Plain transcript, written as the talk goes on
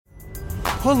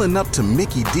Pulling up to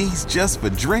Mickey D's just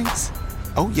for drinks?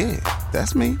 Oh yeah,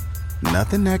 that's me.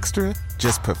 Nothing extra,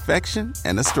 just perfection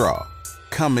and a straw.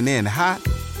 Coming in hot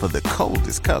for the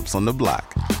coldest cups on the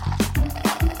block.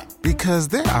 Because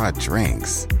there are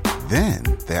drinks. Then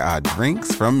there are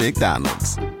drinks from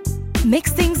McDonald's.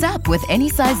 Mix things up with any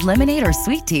size lemonade or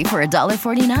sweet tea for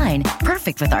 $1.49.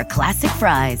 Perfect with our classic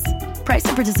fries. Price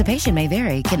and participation may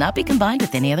vary. Cannot be combined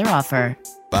with any other offer.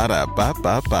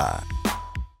 Ba-da-ba-ba-ba.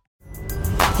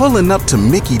 Pulling up to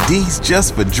Mickey D's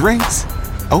just for drinks?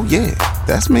 Oh yeah,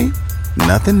 that's me.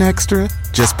 Nothing extra,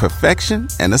 just perfection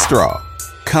and a straw.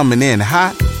 Coming in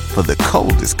hot for the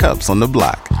coldest cups on the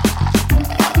block.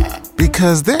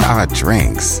 Because there are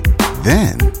drinks.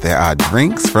 Then there are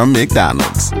drinks from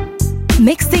McDonald's.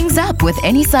 Mix things up with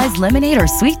any size lemonade or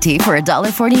sweet tea for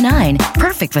 $1.49.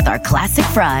 Perfect with our classic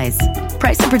fries.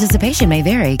 Price and participation may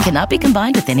vary. Cannot be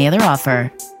combined with any other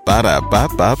offer.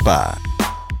 Ba-da-ba-ba-ba.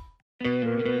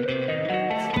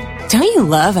 Don't you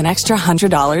love an extra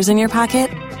 $100 in your pocket?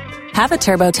 Have a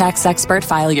TurboTax expert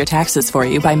file your taxes for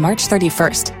you by March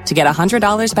 31st to get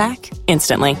 $100 back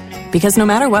instantly. Because no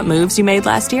matter what moves you made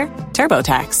last year,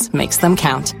 TurboTax makes them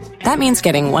count. That means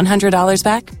getting $100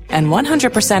 back and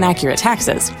 100% accurate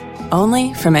taxes,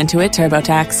 only from Intuit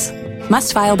TurboTax.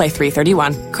 Must file by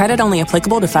 3/31. Credit only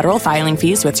applicable to federal filing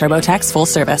fees with TurboTax full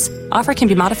service. Offer can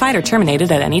be modified or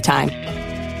terminated at any time.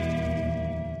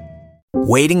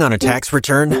 Waiting on a tax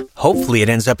return? Hopefully it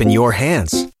ends up in your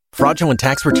hands. Fraudulent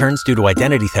tax returns due to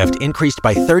identity theft increased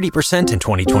by 30% in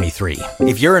 2023.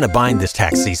 If you're in a bind this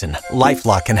tax season,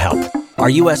 LifeLock can help. Our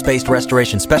U.S.-based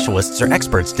restoration specialists are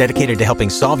experts dedicated to helping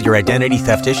solve your identity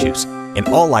theft issues. And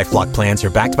all LifeLock plans are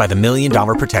backed by the $1 Million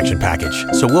Protection Package.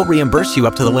 So we'll reimburse you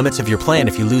up to the limits of your plan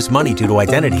if you lose money due to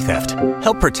identity theft.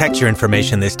 Help protect your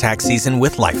information this tax season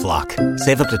with LifeLock.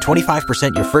 Save up to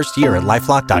 25% your first year at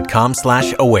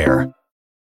LifeLock.com/aware.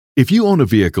 If you own a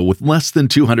vehicle with less than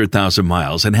 200,000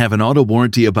 miles and have an auto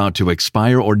warranty about to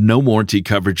expire or no warranty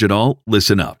coverage at all,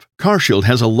 listen up. CarShield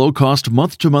has a low-cost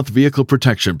month-to-month vehicle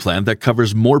protection plan that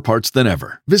covers more parts than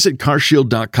ever. Visit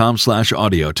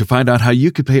carshield.com/audio to find out how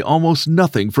you could pay almost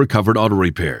nothing for covered auto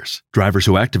repairs. Drivers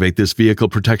who activate this vehicle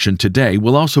protection today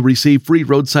will also receive free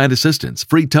roadside assistance,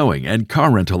 free towing, and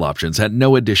car rental options at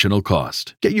no additional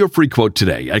cost. Get your free quote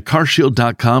today at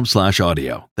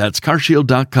carshield.com/audio. That's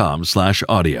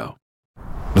carshield.com/audio.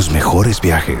 Los mejores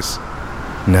viajes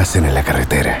nacen en la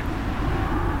carretera,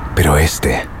 pero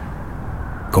este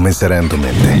comenzará en tu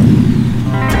mente.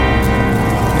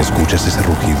 ¿Escuchas ese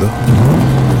rugido?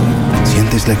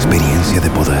 ¿Sientes la experiencia de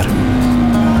poder?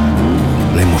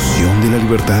 ¿La emoción de la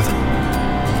libertad?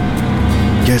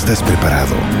 Ya estás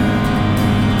preparado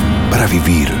para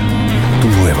vivir tu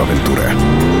nueva aventura.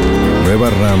 Nueva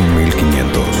RAM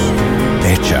 1500,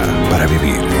 hecha para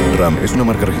vivir. RAM es una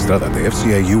marca registrada de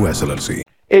FCI US LLC.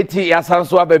 Eti ya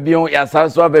sanso abebion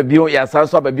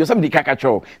some di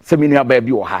kakacho semini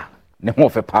abebi wo ha ne ho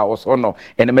fe pa wo so no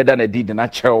ene meda na didi na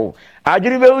chew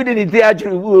adwiri be wudi ni ti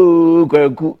adwiri wo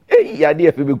kwaku ya de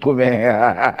afi be ko me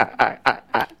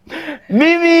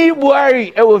Mimi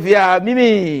Buhari e wo fia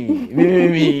Mimi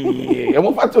e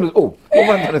mo fatoro mo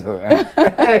fatoro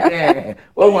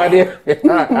o mo de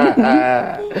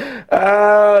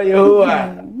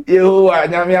Yehowa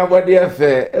nyame abode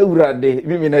afa ewurade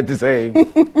Mimi na ti say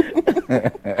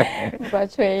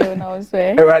Batwe you know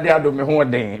say ewurade ado me ho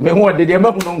de de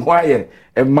ma hu no nkwa ye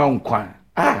e ma nkwa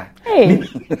hey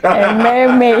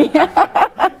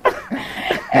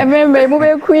Ememe mo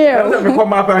be kuye me ko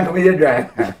ma pa me ye dry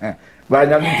ba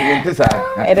nyame ti sa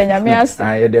e de nyame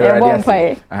asa e bon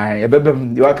pai e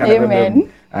bebem di waka na bebem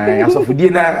asofudie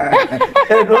na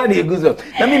do na eguzo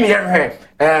na Mimi ye hwe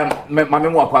mame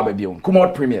mo akwa ba biom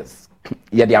Kumawood Premieres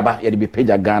ye de be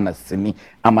page Ghana sini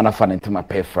amana fa ntima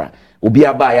pefra obi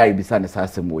aba ya ibisa ne sa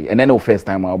asem and then the first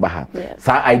time I ha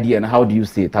sa idea and how do you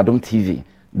see it Adom TV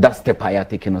that step I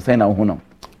taken say na hu no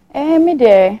me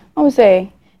there I would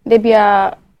say they be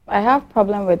I have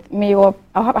problem with me or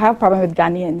I have problem with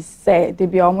Ghanaians say they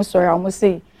be almost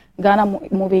say Ghana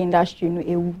movie industry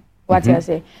no what I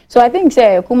say so I think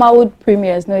say Kumawood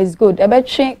Premieres no is good about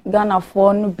Ghana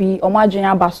for no be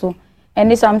omagina baso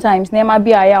and sometimes name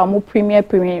be aya omo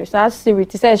premiere so that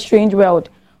series it say Strange World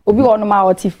obi on ma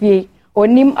otifie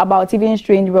onim about even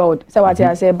Strange World so what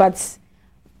I say but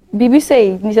BBC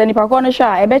say ni se nipa ko no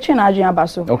sha e be twe na adwena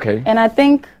baso okay and I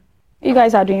think you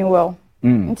guys are doing well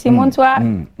good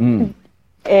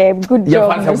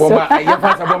job ya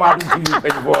fasa boma do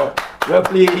well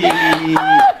please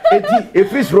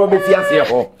if it's Robert yes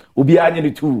here obi anya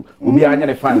ni two obi anya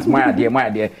ni fans my ade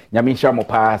nyame hia mo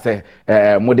pa say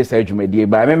mo de say dwumadi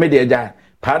ba me de ja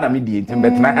Pana me di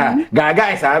intimate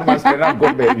guys are master na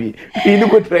go baby. You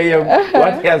go try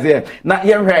what is here. Na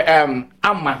here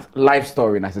ama life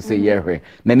story na say here.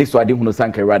 Na ni so ade hunu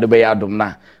sanka rade be ya adom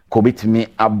na ko betimi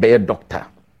abe doctor.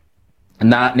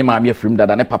 Na ne maame afrim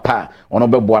dada ne papa ono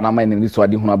bebo na man ni so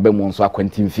ade hunu abemu nso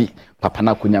akwantimfi papa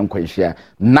na kunya nkwanhia.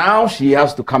 Now she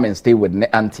has to come and stay with ne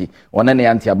auntie. Ona ne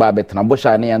auntie aba betena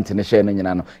bosha ne auntie ne share ne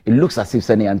nyina no. It looks as if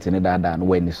say ne auntie ne dada no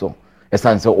we ni so.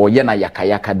 Esan so oye na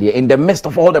yakayaka de in the midst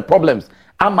of all the problems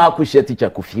ama akuhia teacher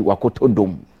kofi wakoto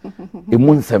dom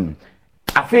emunsem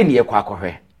afeni ye kwa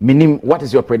akɔhwɛ minim what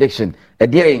is your prediction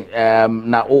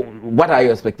na what are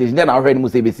your expectations then I already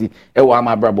must say besi e wa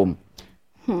ama brabom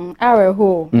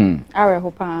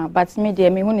areho pa but me de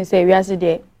me hunu say wiase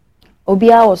de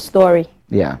obia was story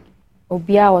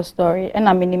obia was story and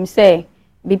I minim say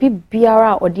bibi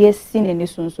biara ode asi ne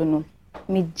sunso no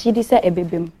me jidi say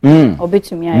ebebem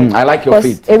obetumi ayi I like your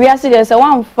feet we are say say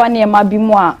one funny ma bi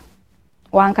mu a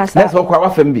one kasa let's go kwa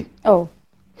fam bi oh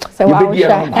so wa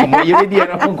you be there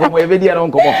no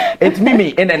komo it me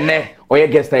in enne oye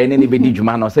guest ay ne be di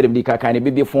djuma no say be kaka ne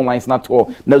be phone lines na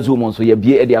to na zoom so ye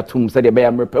bie e de atum say de be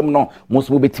ya mrepam no mo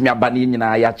so betimi aba ne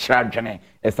nyina ya kira dwene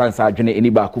esansa adwene eni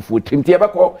ba akofo timti e be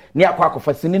ko ne akwa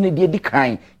akofa sini ne de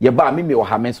kan ye ba me wo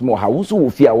ha menso mo ha wo so wo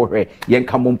fi a wo hwe ye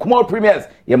nka mom Kumawood Premieres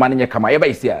ye ma ne nye kama ye ba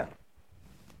isia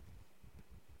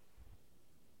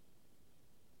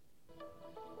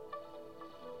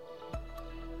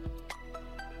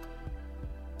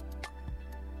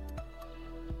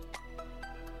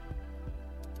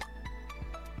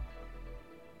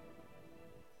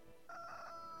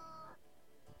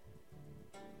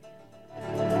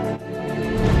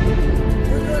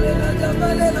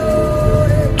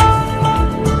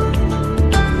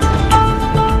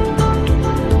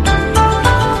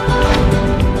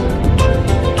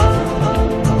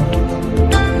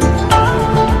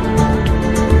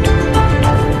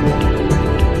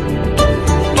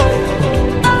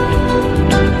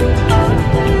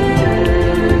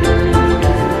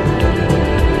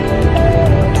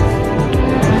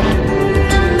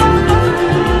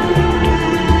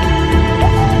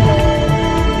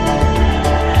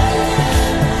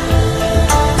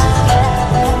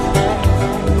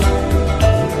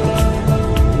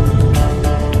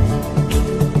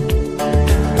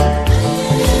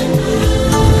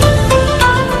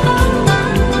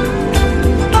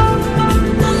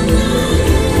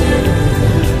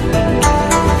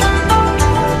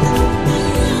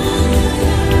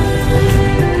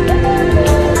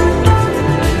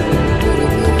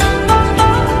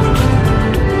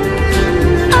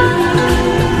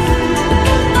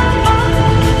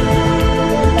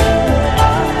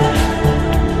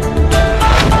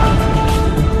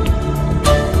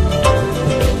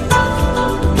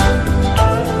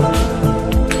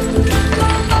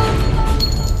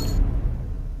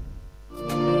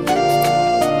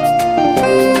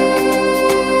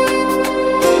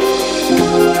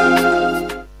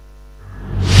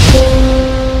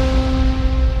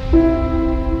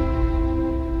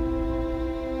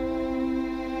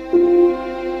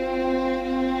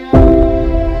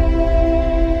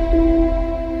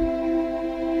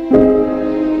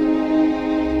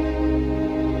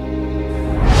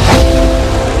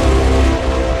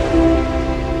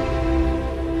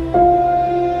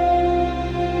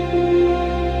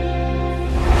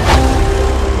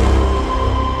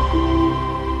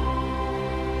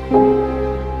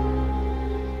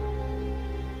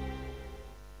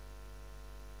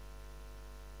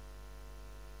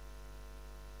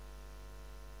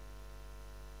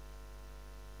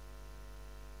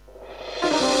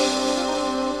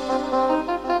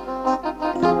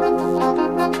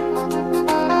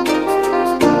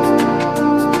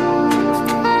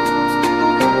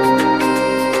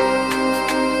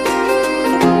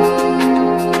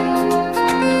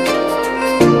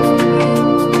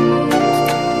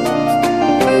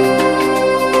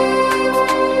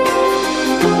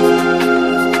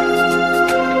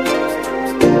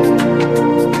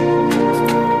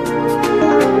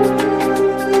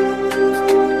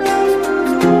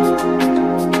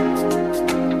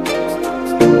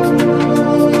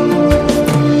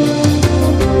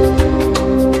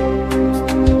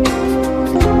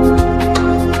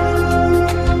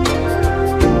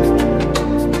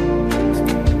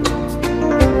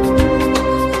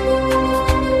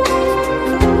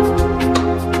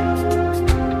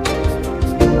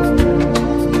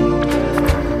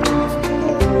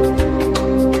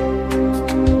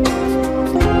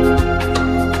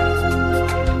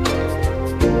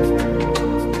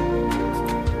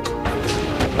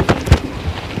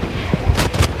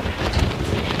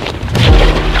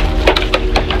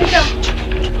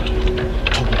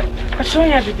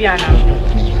Bibiana.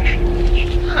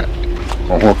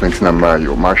 Oh, thanks,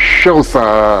 Namayo. My show,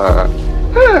 sir.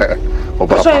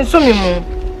 So, so me more.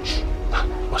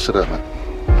 What's that?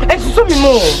 And so me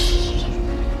more.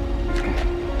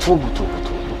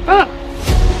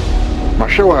 My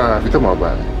show, it's a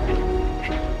mobile.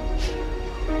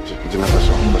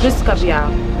 Pescabia.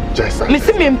 Just Miss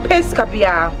me in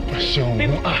Pescabia.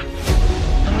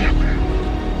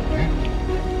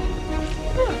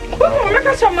 Oh, make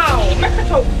a somehow. Make a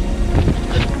talk.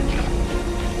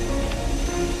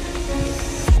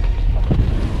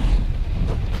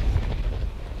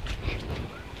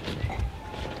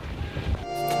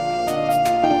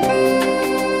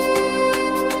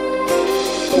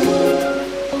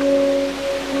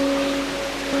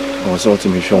 I was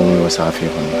also showing you was happy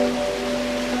home.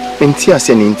 In tears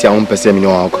and in town, person, you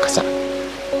know, Cassa.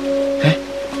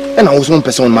 And I was one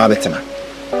person, my better.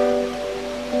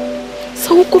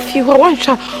 So, if you want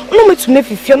to no to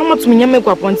make if you're not to me, make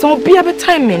up on some be a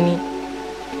time many.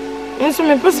 And so,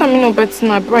 my person, no better,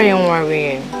 not Brian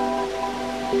worrying.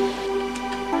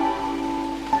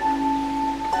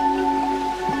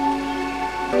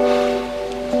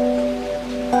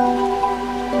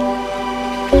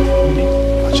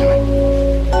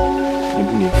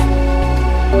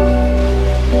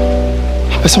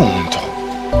 Person won't talk.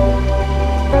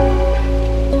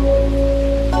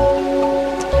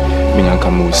 Minyanka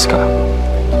Muska.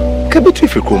 Kabitri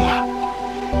Fikuma.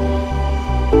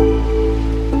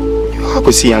 You have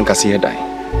to see Yanka see a die.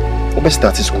 Obe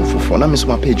start school for fun. I'm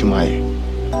my page my.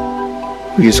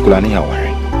 You school any hour.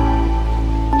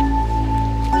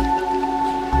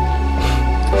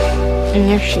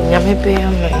 Yes, she never pay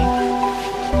me.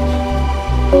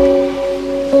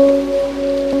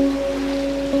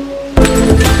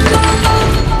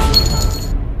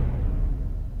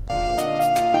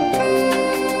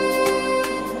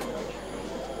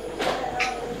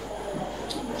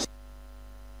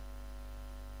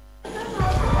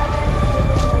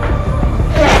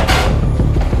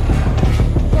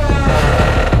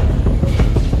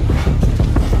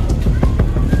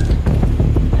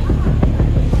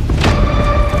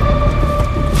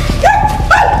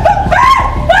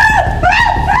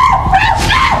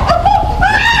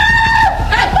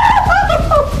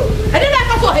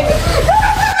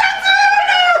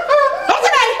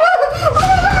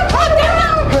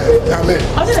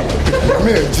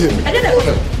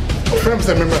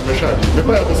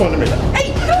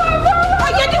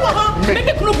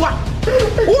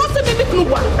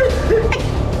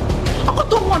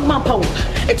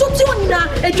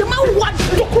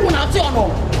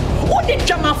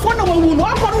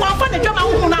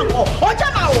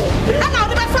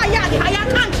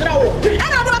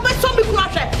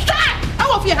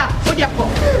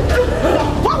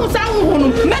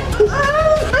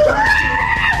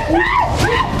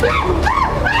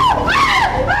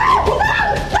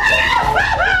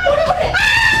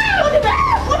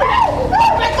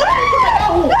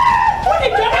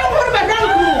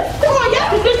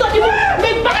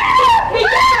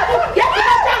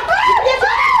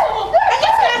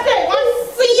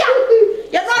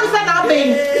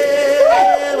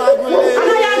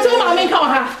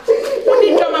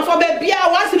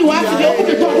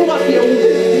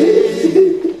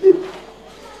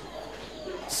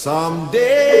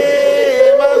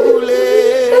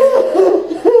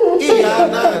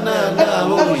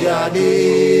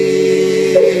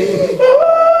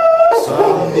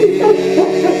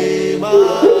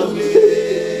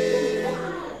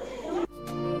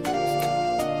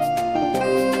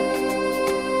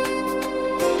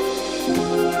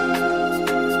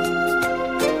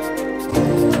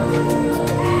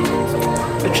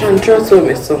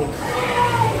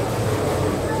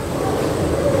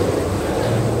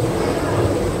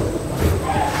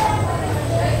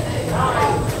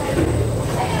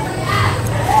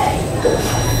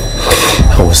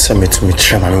 To me,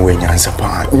 Chairman, when you're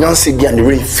Japan, Nancy get the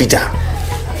real feeder.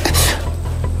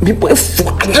 People,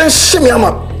 just shame me, I'm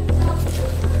up.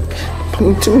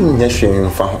 To me, yes, shame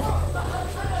for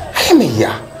I'm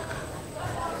here.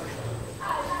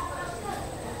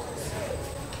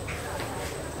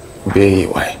 Be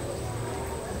why.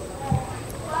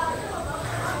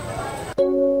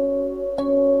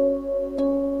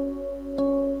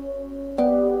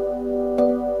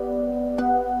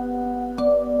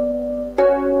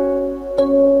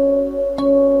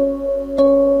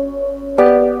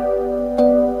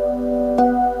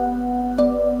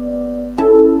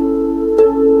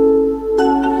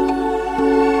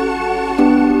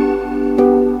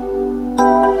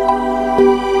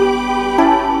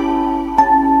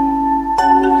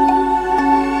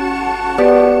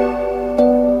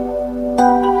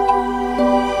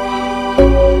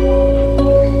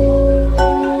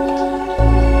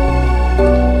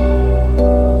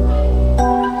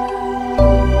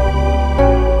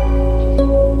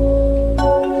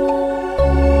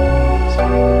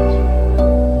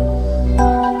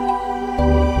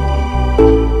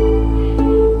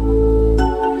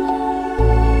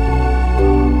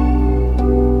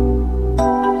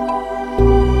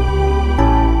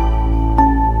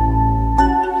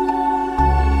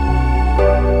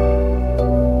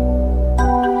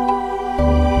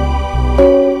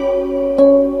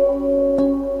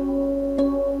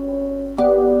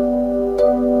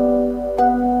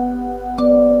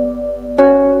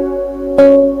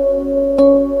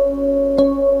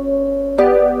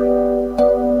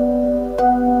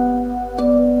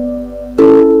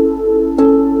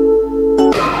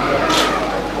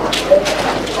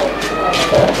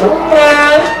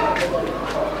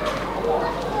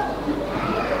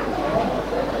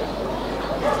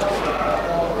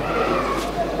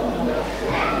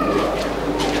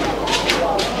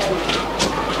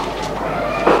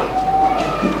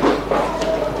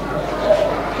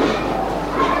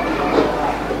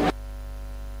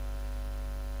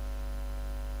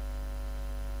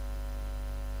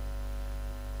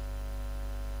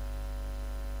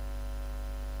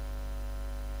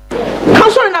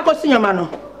 I go see your man.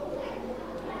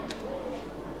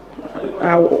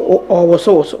 Oh, was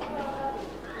also.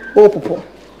 Oh, Popo.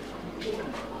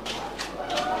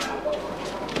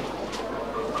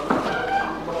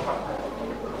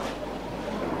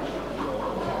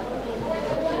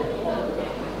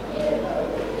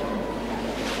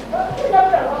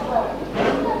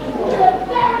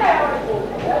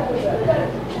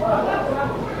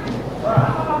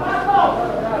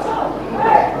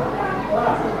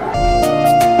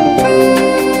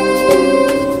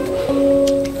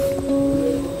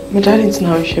 My dad is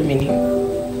now Shamini.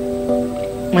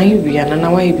 My baby, and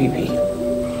now I baby. I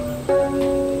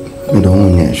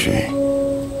don't want to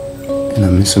and I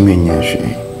miss me.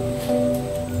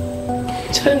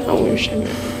 Tell now where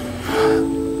Shamini.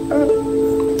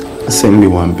 Send me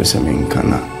one person in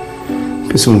Kana.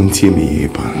 Person will tell me,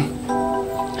 Pan.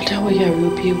 I don't want your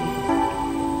real people.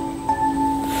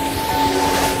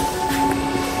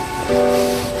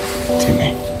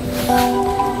 Timmy.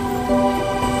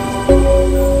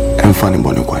 I'm funny,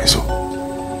 Bonnie Quaiso.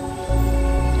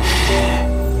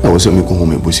 I was only going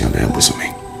home and bussy and I was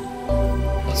me.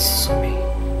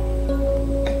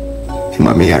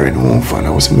 Mammy, I ran home fun. I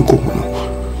was only going home.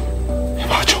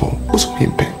 About you, was me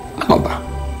in pen.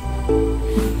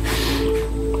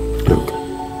 Look,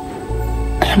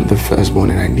 I am the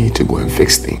firstborn and I need to go and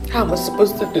fix things. How am I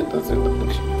supposed to do this?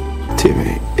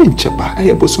 Timmy, in Chapa,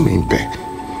 I was me in pen.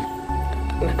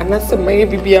 And that's a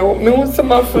baby. I want me some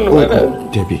more from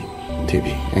Debbie,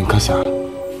 and Casa.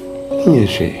 Yes,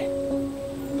 she.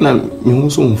 Now, you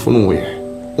also phone away.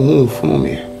 Oh, phone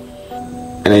me.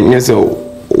 And I guess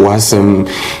was some.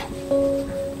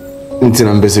 Until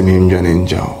I'm busy me in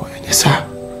jail. Yes, sir.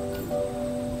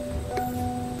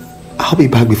 I'll be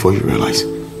back before you realize.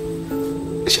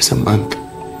 It's just a month.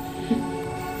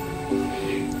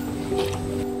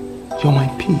 You're my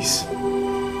peace.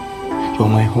 You're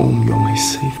my home. You're my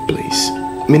safe place.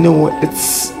 You know what?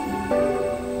 It's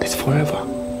forever.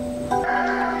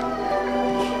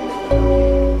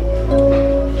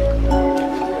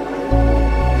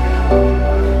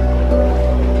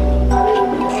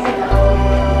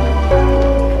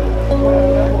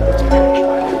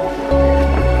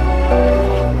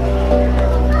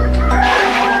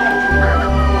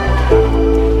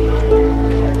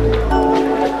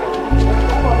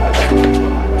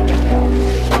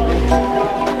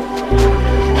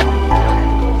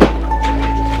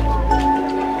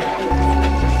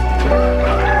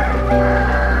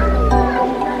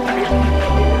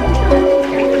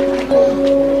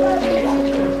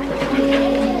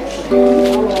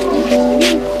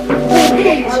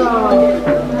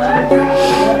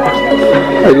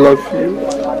 I love you.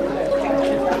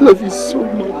 I love you so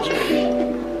much.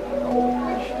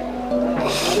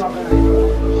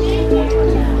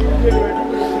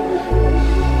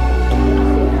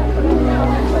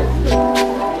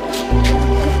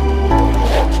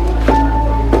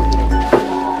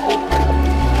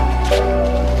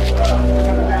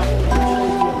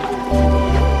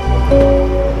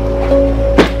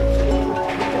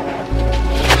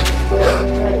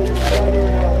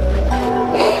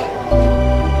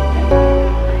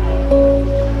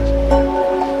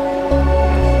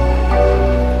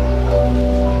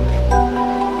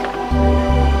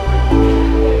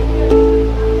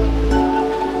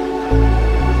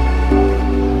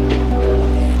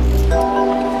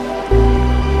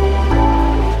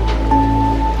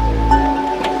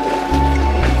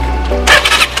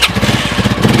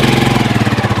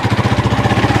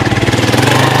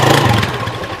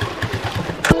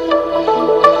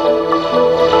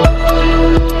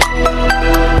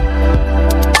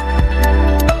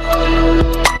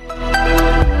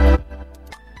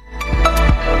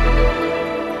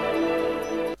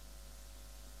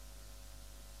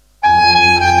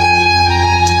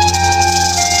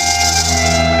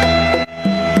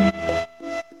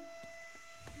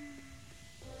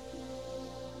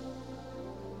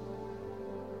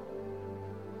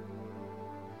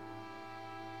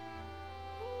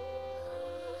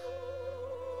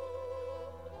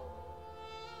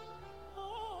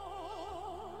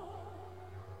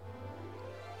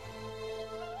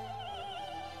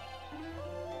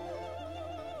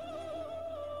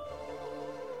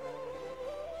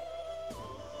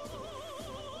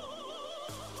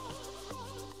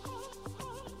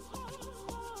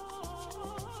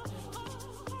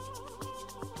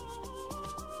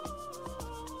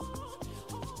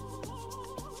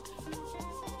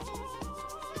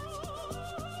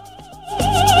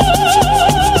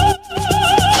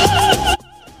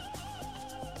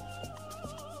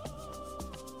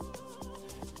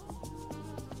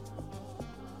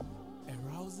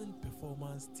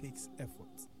 Takes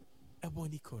effort. A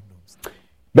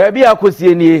Baby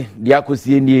akosienie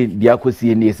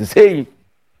diakosienie say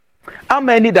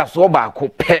amani da so ba ko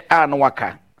pe an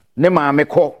waka ne maame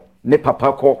ko ne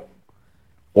papa ko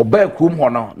oba kum ho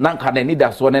no na nka na ni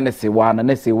da so ne sewa no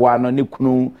ne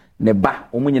kunu ne ba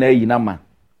omunyina yi na ma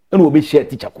ena obi share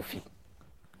teacher kofi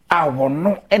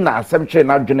awono ena asem hwe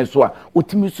na adwene so a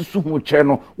otimi susu hu hwe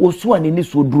no osu ani ni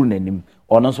so duru nanim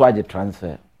ono so age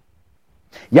transfer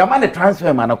yama ne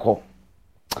transfer manako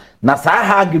na sa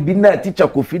hag bi na teacher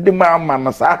kofi de ma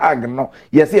na sa hag no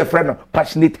yes your friend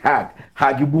passionate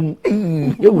hag bum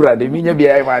ewura de minya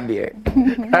bia ai man de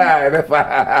ah be fa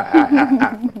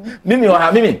mimi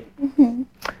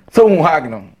so hu hag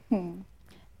no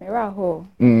raho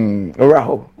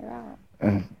raho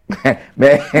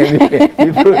me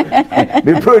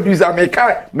producer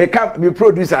me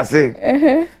producer say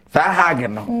sa hag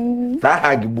no sa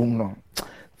hag bum no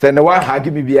say no wa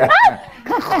hag bi bia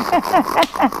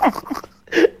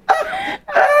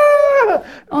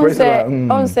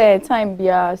on say time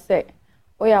bia say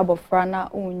oya abofra na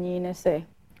onyi ne say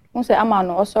on say ama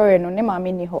no sorry no ne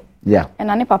maame ni ho yeah and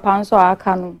na ne papa nso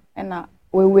aka no na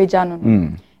weweja no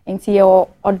enti ye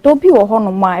odobi wo ho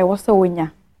no ma e wo se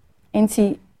wonya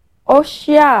enti o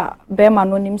share be ma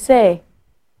no nim say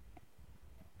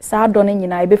sa do ne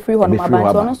nyina e be free ho no ma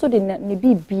ba so no so de ne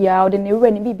bibia o de ne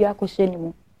wura ne bibia ko hye ni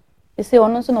mu e say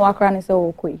ono so no wakra ne say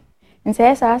wo koi enti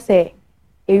esa say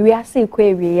ewi ase ko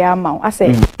ewi ya ma o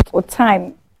say o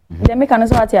time they make an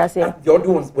what you say the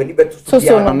other ones when you bet to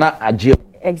so na aje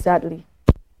exactly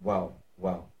wow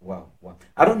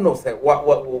I don't know say what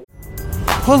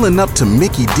Pulling up to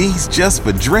Mickey D's just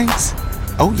for drinks.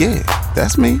 Oh yeah,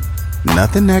 that's me.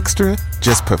 Nothing extra,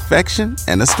 just perfection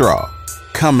and a straw.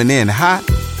 Coming in hot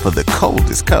for the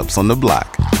coldest cups on the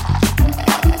block.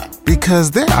 Because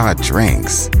there are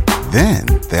drinks. Then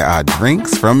there are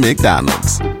drinks from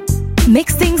McDonald's.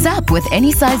 Mix things up with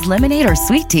any size lemonade or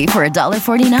sweet tea for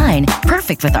 $1.49.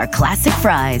 Perfect with our classic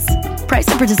fries. Price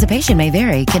and participation may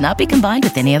vary. Cannot be combined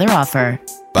with any other offer.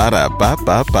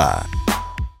 Ba-da-ba-ba-ba.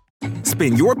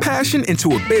 Spin your passion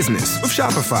into a business with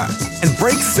Shopify and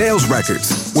break sales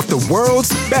records with the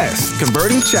world's best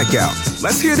converting checkout.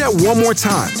 Let's hear that one more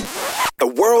time. The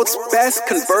world's best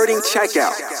converting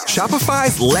checkout.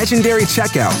 Shopify's legendary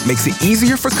checkout makes it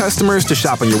easier for customers to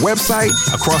shop on your website,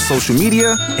 across social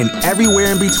media, and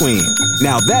everywhere in between.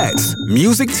 Now that's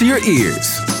music to your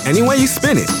ears. Any way you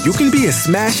spin it, you can be a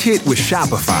smash hit with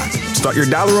Shopify. Start your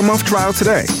 $1 a month trial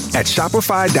today at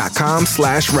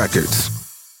shopify.com/records.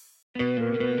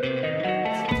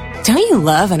 Don't you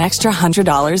love an extra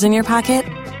 $100 in your pocket?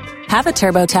 Have a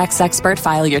TurboTax expert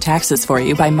file your taxes for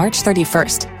you by March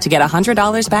 31st to get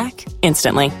 $100 back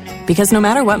instantly. Because no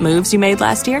matter what moves you made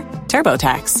last year,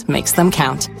 TurboTax makes them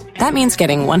count. That means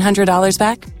getting $100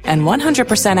 back and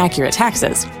 100% accurate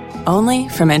taxes only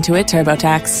from Intuit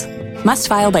TurboTax. Must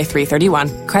file by 3/31.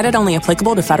 Credit only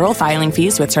applicable to federal filing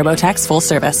fees with TurboTax full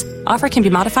service. Offer can be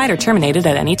modified or terminated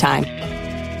at any time.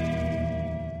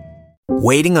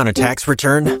 Waiting on a tax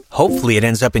return? Hopefully it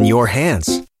ends up in your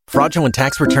hands. Fraudulent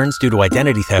tax returns due to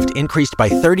identity theft increased by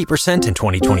 30% in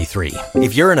 2023.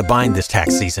 If you're in a bind this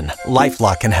tax season,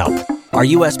 LifeLock can help. Our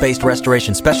U.S.-based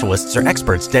restoration specialists are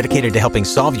experts dedicated to helping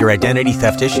solve your identity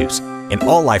theft issues. And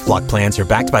all LifeLock plans are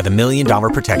backed by the $1 Million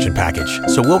Protection Package.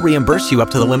 So we'll reimburse you up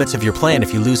to the limits of your plan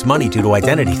if you lose money due to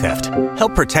identity theft.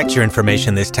 Help protect your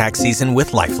information this tax season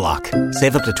with LifeLock.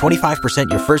 Save up to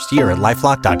 25% your first year at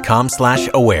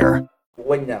LifeLock.com/aware.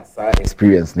 When you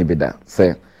experience ni beda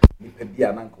say nipa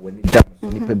bia nanka wani da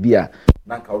nipa bia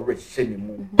nanka wo rehye ni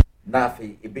mu na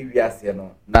afi ebe wiase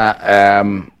no na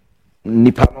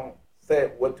nipa no say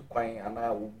what kwan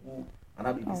ana ugu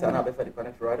ana bibisa na be fa nipa na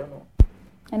I don't know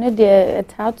ene de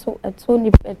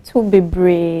eto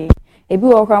bebre ebi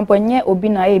wo krampo nye obi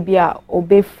na e bia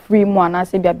obe free mu ana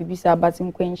se bia bibisa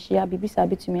batin kwanhia bibisa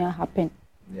betumi happen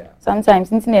yeah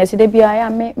sometimes nti na yesi de bia ya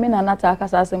me na nata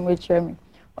akasa asem we kire me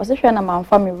also share na my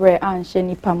family rare and share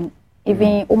nipa mu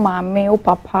even o maame o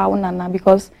papa o nana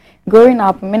because growing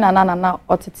up me nana na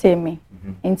otete me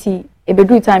nti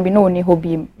ebedu time bi no oni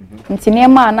hobby m nti ne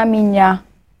ma na minya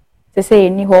se say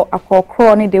ni ho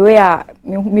akokro ni the way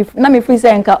na me free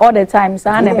say nka all the time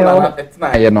sa na be o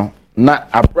etina ye no na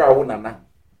abra wo nana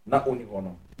na oni ho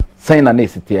no say na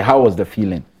nesite how was the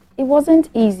feeling? It wasn't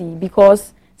easy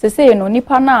because say no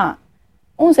nipa na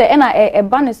un say na e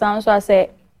ba ne san so say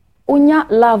unya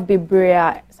love be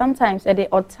brea sometimes at the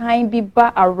or time be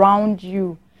ba around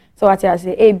you so what I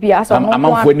say e bia so no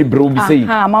amount for any bro be say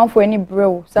amount for any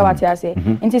bro so what I say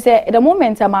nti say the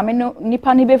moment amame no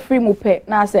nipa ni be free mu pe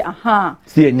na say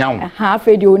see nyawo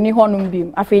afedi oni honum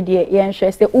bim afedi ye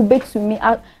nhwe say ubetumi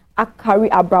carry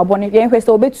abrabo ne yen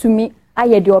hwese obetumi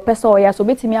aye de opese oya so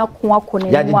obetumi ako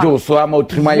ne ya de so ama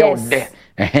otuma ya ode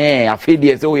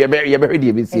afedi so ye be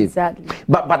ready be see exactly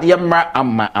but yemra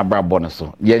ama abrabo no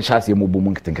so yen sha se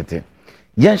mobomu nketenkete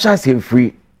yen sha se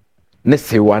free ne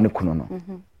sewa ne kuno no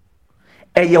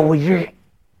eye wo yire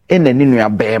enani nua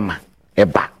bema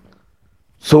eba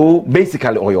so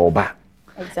basically oyoba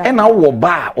exactly and now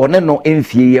ba one no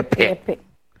enfie ye pe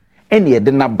ene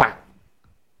de na ba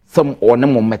some one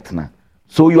momentna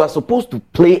so you are supposed to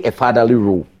play a fatherly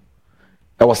role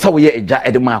e was so ye eja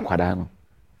edema akwada no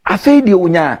afei de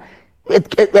onya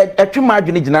etwema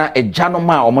adwene gina eja no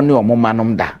ma omo ne omo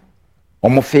manom da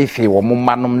omo fefe omo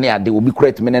manom ne ade obi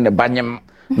correct me ne banyem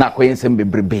na koyensem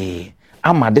bebrebe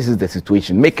ama this is the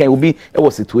situation make will be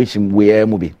a situation where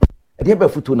movie e be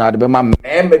futu na de be ma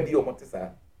mema bi omo tesa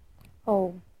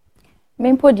oh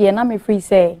mempo de na me free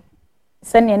say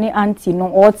send any auntie no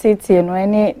or tete no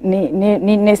any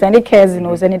ni send cares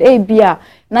no send e bia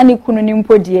na ni kunu ni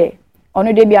mpo de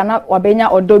ono de bia na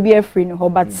wabenya odo bi afri no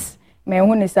but me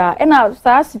hu ni sa e na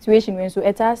sa situation when so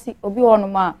etasi obi ono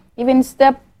ma even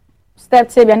step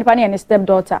say bia nipa na any step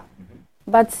daughter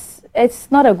but it's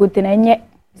not a good thing enye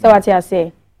so what you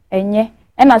say enye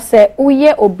e na say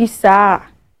uye obi sa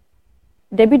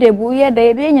debi debu ye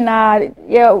de bi nyina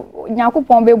ye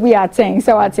nyakopon bebu ya ten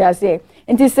so what you say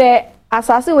nti say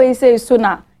asase we say so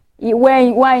na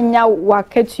when nya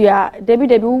waketua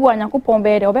debi wu anyakopon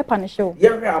be de obepane show ye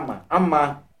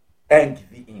ama and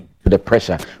in to the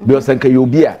pressure because sanka you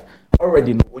be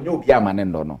already no onye obi ama ne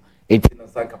ndo no enti no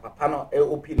sanka papa no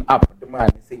open up the man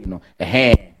say you know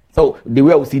so the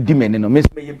way we see demon no me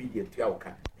ye be there to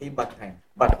aka pay back time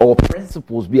but our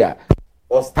principles be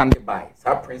or stand by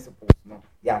sa principles no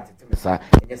ya antete sa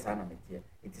enye sa na metie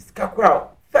it is kakra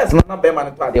first na be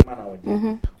man to ade man na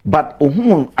wodi but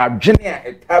ohun adwene a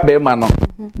eta be man no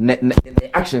ne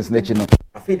actions na chi no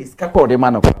afi this kakra de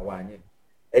man no kwa wanye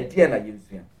edie na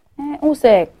yensua o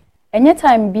say enye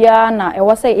time bia na e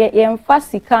wo say ye mfa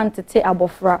sika antete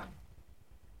abofra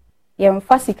ye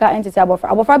mfa sika antete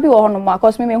abofra bi wo hono ma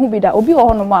cause me hu bi da obi wo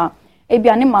hono ma e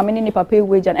bia ne mama ne papa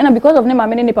ewejan and because of ne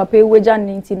mama ne papa ewejan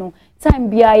nti no time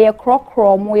bia ye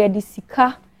krokro mo ye di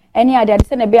sika any ade ade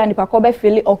se na bia ne papa be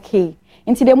feel okay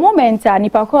nti the moment a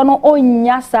nipa ko no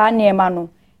onya saa neema no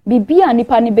bibia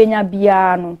nipa ne benya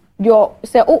bia no dio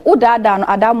se o dada no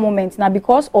at that moment na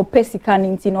because of pesika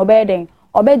nti no be den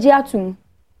obeji atum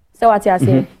se what you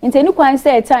say nti ni kwan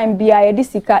say time bia ye di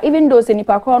sika even though se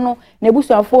nipa ko no na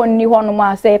busuafo ni ho no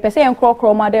ma say pese en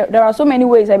krokro ma there are so many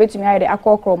ways I bet me hide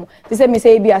akokro mo ti say me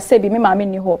say bia say bi me ma me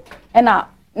ni ho e na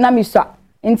mi swa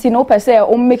nti no pese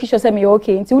o make sure say me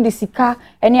okay nti wo di sika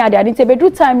any ade nti be do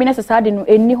time be necessary no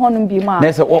eni ho no bi ma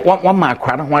na say one ma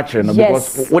akra no ho akere no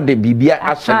because what the bibia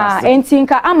action as nti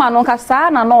nka ama no nka saa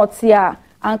na no otia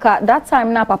anka that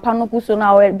time na papa no kuso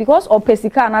na because of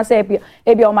pesika na say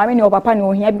e o mama ni o papa ni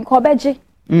o hia bi ko beje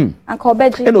anka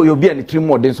obeje e no you be any three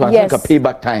more then so I think a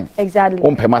payback time exactly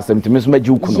on pema sem timi so maji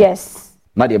ukuno yes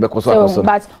na de be ko so akoso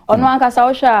but ono anka sa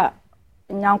o sha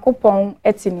nyankopon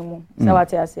etinimu say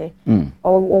what you say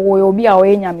o obi a o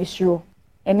enya mesuro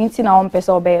eni nti na o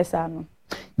mpesa obeyesa no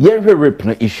ye rep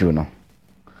no issue no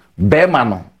be ma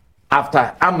no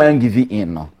after am give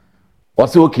in no o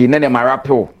say okay na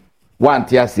marapel one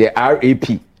tia say RAP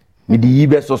me di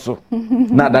yibe so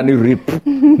na da ne rep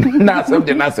na asem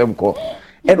de na asem ko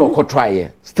e no ko try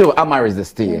still am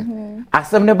resist here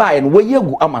asem ne ba en we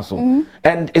yegu amaso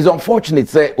and is unfortunate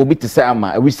say obi to say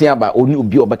ama we see about oni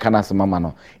obi obeka na asem ama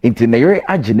no enti na yere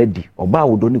agene di oba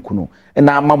wodo ne kuno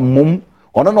na ama mom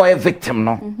ono no victim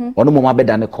no ono mom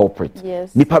abeda ne culprit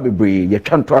nipa bebre ye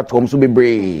twanto atom so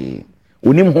bebre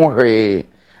onim ho hwe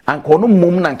anka ono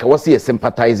mom na nka wose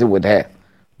sympathize with her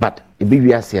but ebi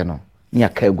wiase no ni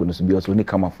aka egu no so bi also ni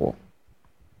come for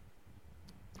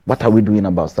what are we doing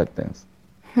about such things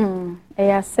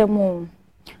asemu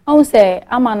I say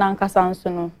ama na nkasa nso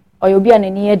no oyobi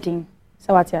anani edin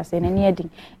say what you say nani edin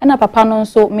na papa no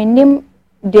nso menim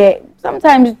de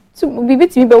sometimes bibi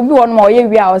timi be obi won ma oye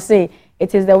wi a say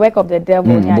it is the work of the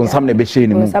devil bon sam ne be shey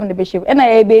ni mu sam ne be shey na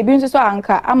e baby nso so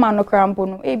anka ama no krampo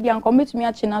no e bia nko metumi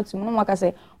a china tum no maka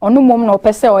say onu mom na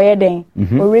opese oye den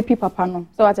o repi papa no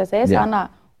so what you say say na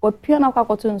opia na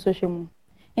kwakoto nso hwemu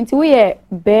nti we ye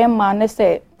be ma ne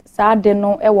say sa de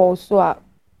no e wo so a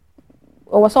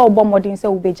o so obo modin say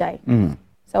ubejai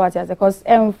so what you say cause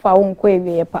emfa wonko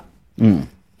ewie pa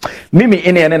Mimi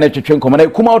ene na twetwe nkomo na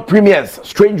Kumawood Premieres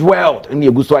Strange World ene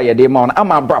eguso ayede ma on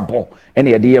ama brabo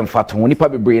ene yede ye mfato nipa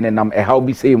bebre ne nam how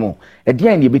bi say mu ede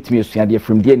an ye betimi esuade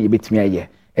from de ene ye betimi aye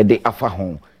ede afa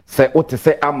ho se wote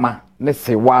se ama ne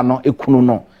se wa no ekunu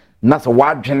no na so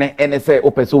wadwene ene say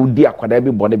opese odi akwada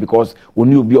bi bone because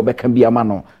oni obi obeka bi ama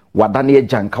no wadane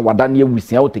agyanka wadane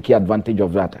awusia wo take advantage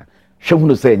of that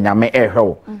hwehunu say nyame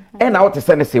ehwewo ena wo te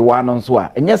say ne se wa no nso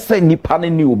a enye say nipa ne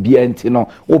ni obi anti no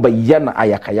wo ba ye na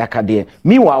ayakayaka de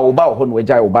miwa wo ba ho no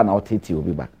agya wo ba na wo tete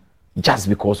obi ba just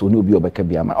because oni obi obeka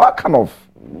bi ama what kind of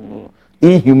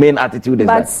inhumane attitude is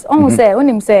but that on say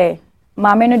onim say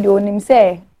maame no de onim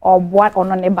say oboa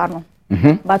ono ne ba no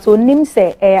but onim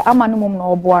say ama no mum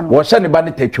no oboa no wo hye ne ba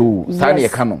ne tatwo sa ne ye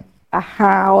ka no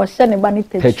aha wo hye ne ba ne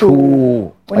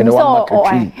tatwo onim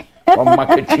say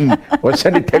wo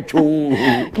hye ne tatwo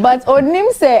but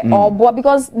onim say oboa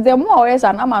because the more is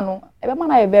an ama no e be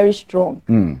man very strong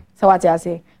so what you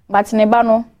say but ne ba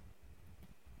no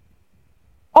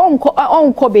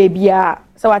onko baby a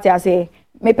so what you say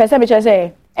me person me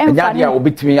say Enyadia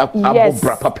obitimi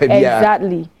abobra papa bia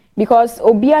exactly because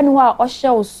obia no a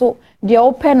ohye so de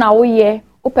open na wo ye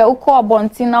ope ukọ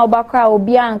abontin na obakra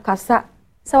obia ankasa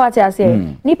so what you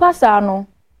say nipa sa no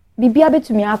bibia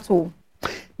betumi ato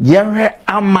yenhwe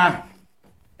ama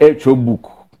etro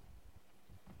book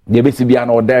de besi bia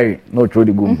na odai na otro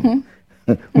de gum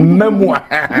memua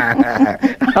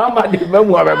ama de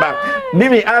memua beba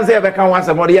nimi answer be kan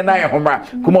wanse mo de na ye homra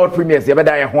Kumawood Premieres ye be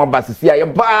da ye ho abasisi a ye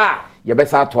ba ye be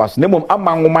sa to aso nemom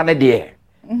ama nwoma ne de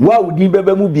wa udi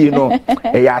bebe mu bie no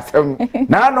e ya asem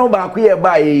na no ba ku ye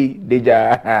ba yi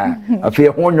deja afi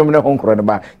ho nwom ne ho nkro ne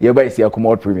ba ye ba isi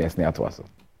Kumawood Premieres ne ato aso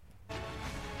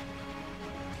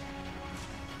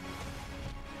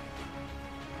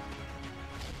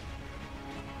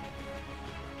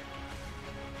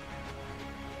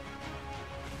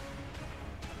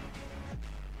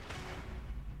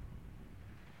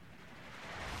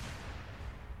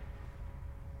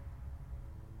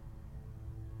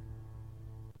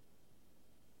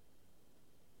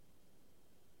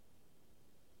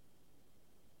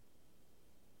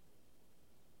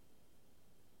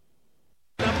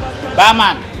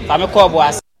Barman, fami ko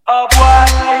boas.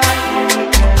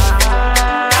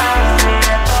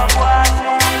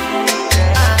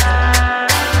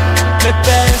 Me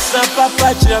pensa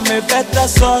papa tira me beta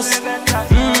sauce.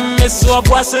 Me so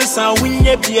boas sans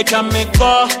winye bien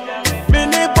kameko. Me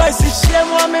ne boy si chez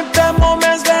moi me pe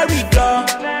moments very go.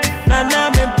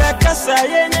 Nana me pe kasa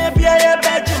ye ne bia ye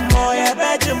bedimo.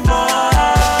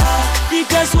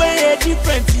 Because we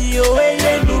different you we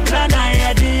look na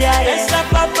ya dia. Yes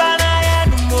papa.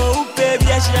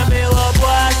 Jamais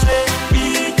oboise,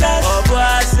 because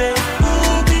oboise,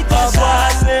 because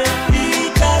oboise,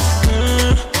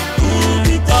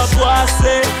 because oboise,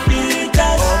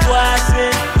 because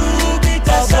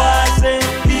oboise,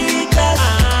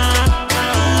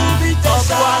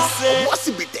 because oboise. What's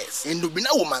the bitters? And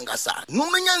Lubina Womangasa. No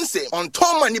menyanse on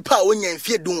Tom and Nipa when you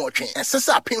fear do watching and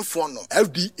Sessa Pinfono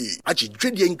FDA. Achi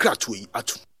Dredian Gratui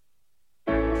at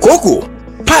Coco,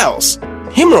 piles,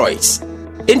 hemorrhoids.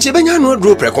 Inchibenya no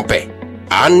dro prekope.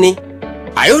 Ani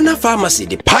Iona Pharmacy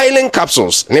the piling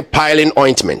capsules ne piling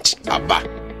ointment. Aba.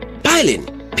 Piling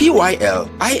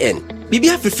PYLIN.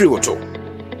 Bibia free woto.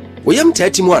 Woyam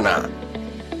 30 mu ana.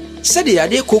 Said the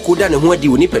ade cocoa da ne ho adi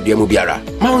woni padua mu biara.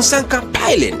 Ma onsanka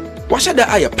piling. Washada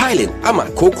aya piling ama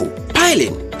cocoa.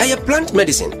 Piling aya plant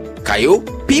medicine. Kayo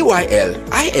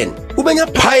PYLIN. Ubenya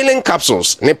piling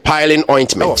capsules ne piling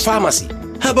ointment. Our pharmacy.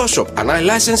 Herbal shop and I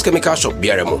licensed chemical shop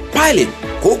biaremo. Piling,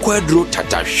 cocoa dro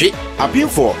tata shit. Appeal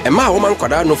for a ma woman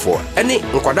kwada no for any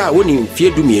nkwada woni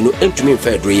fie du mienu entumi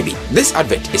fair drebi. This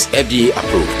advert is FDA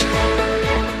approved.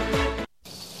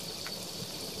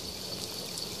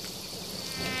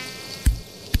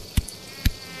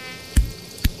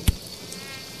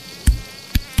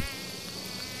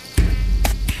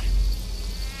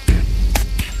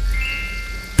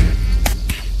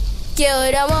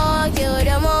 Kill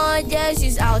them all, just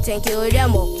is out and kill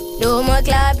them all. No more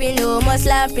clapping, no more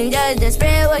slapping, just the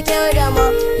spray will kill them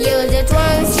all. Use it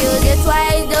once, use it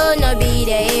twice, do not be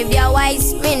there if you're wise.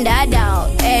 Spin that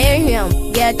down,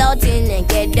 get out in and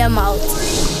get them out.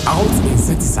 Out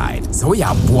insecticide, so we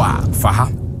are bois for her.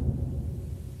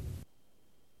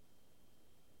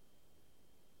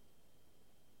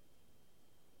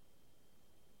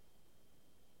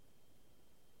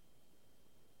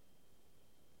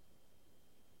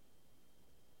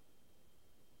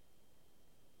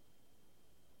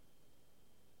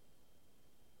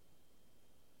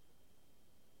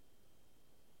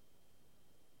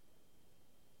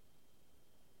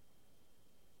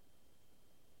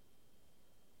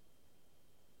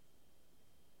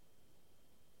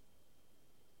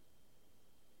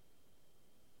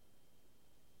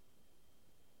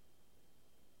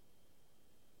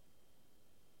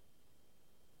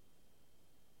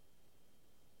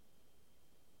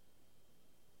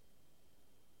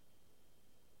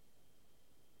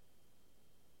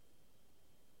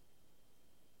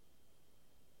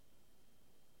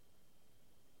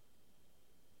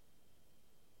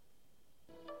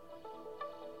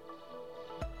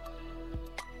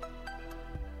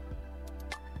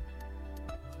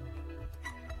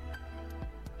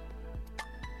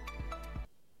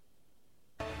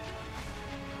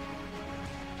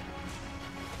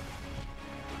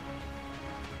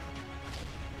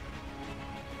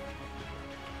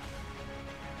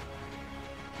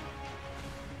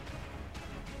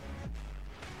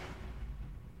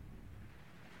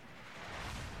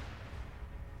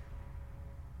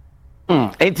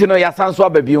 Enti no yasanso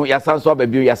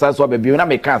ababiu na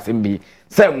me ka asem bi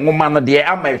se nwoma no de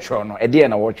amaetro no de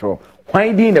na wotro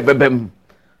kwan din na bebem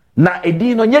na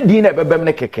edin no nye din na bebem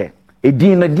ne keke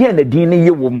edin no de na din ne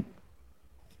yewom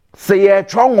se ye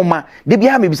tro nwoma de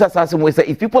bia me bisa sase mo say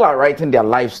if people are writing their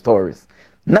life stories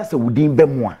na se wudin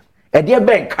bem a de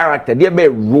be character de be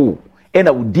role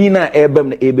na wudin na ebem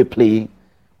na ebe play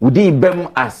wudin bem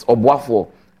as oboafo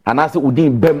and as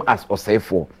wudin bem as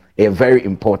osefo very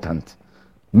important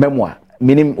memoir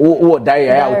meaning who die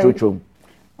out to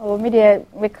oh me there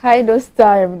we kind those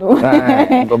time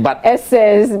though but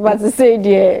essays but to say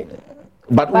there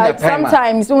but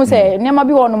sometimes we say never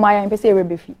be one my person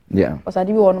rebefi yeah because I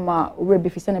be one my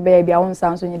rebefi say na baby I won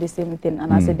sound so the same thing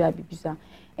and I said that bibisa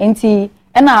enti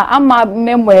na ama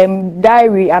memoir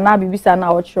diary and I bibisa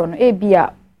na watch no e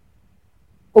bia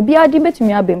obi adi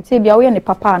betumi abem say bia we ne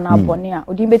papa na abone a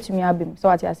odi betumi abem so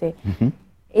what I say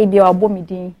e bia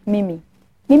obomidin mimi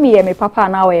ye me papa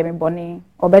na we me bone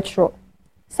obetro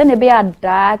se ne be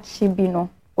ada chi bi no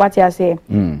what you say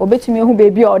obetumi hu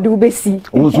baby o de ubesi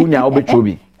unsu nya obetro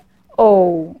bi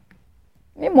oh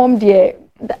me mom de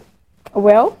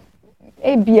well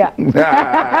e bia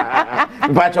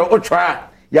but o try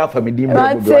ya family me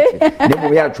go do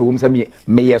mo ya twom se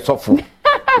me ye sofo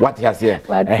what you say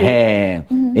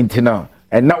intino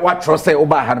and not what trust say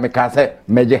oba han me ka say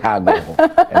meje ha go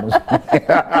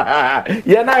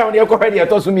yeah na on your already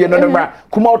to so me no number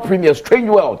Kumawood Premieres Strange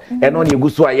World and on you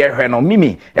so aye hwe no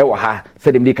mimi e wo ha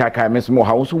say dem di kaka me so mo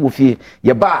ha so wo fie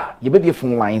ye ba ye be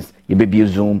phone lines ye be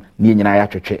zoom ni nyina ya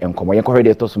twetwe enkomo ye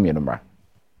already to so me number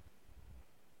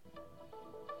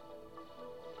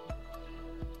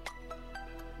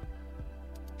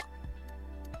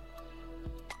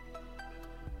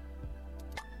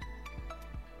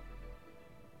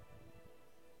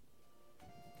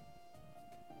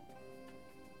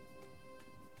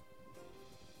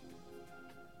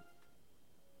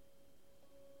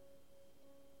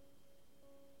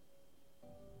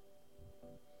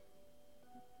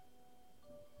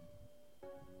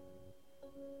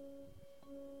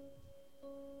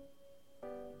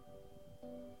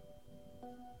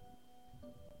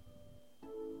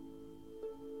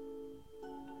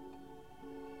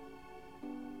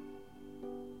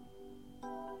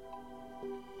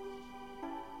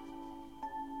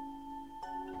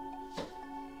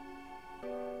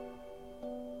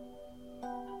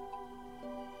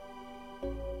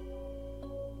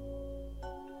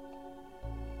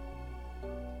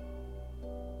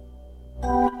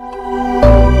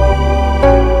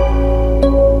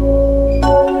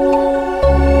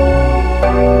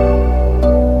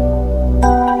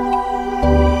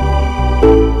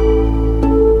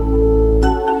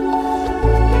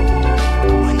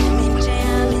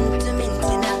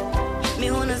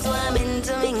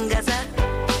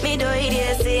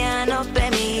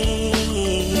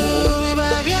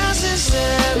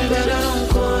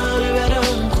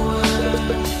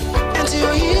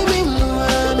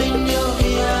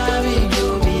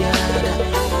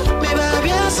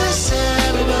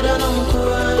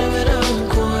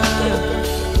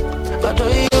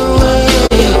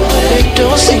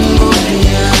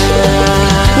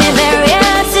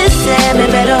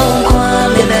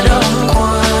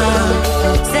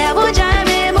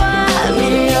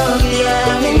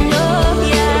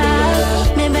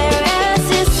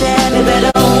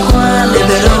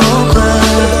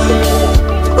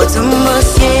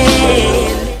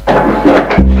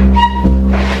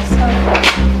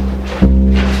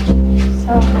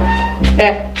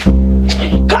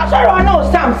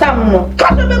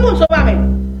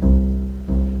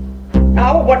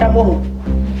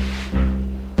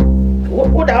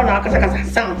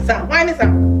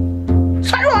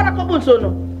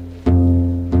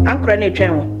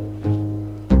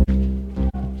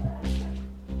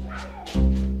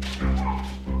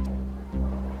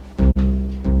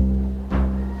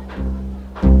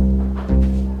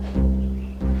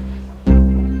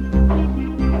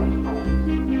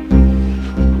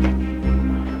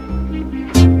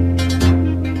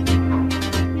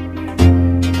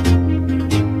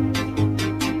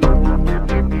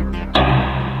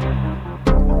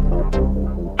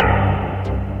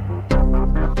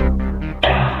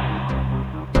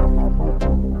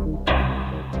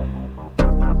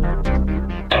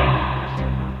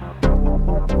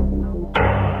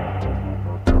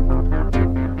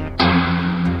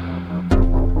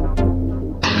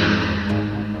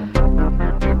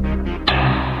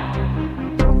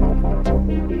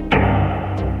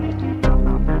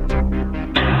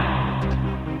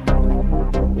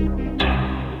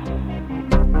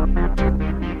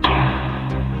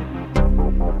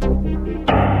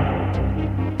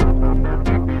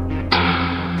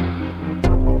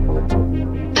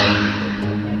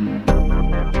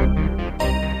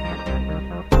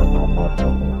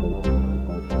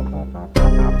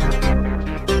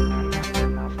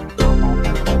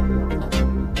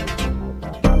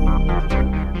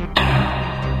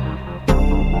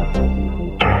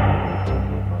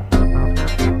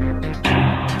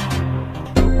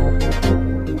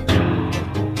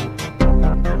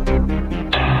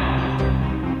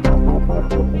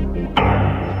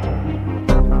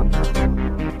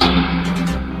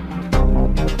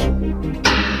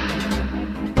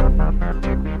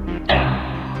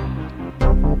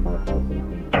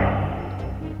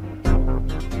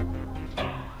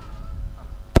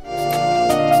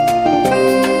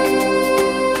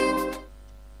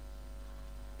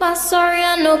sorry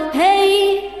I no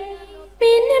pay.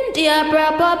 Minim dia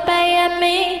brabo pay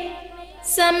me.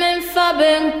 Samin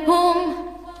faben kum.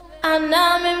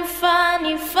 Anamin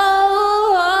funny fo.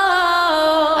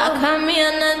 Akami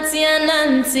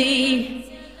ananti.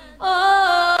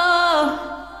 Oh,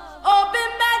 be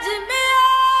magic me.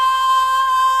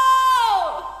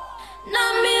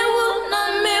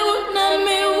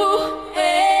 Namiwu,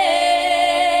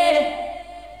 hey.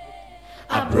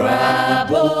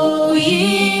 Abrabo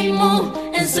yimu,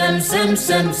 and sem.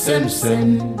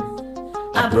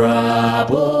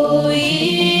 Abrabo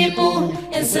yimu,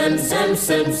 and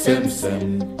sem.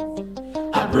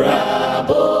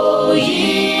 Abrabo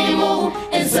yimu,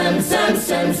 and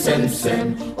sem.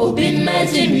 Obi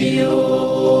magic me.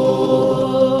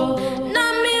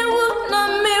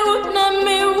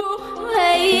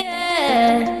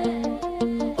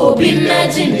 Obi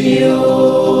imagine you.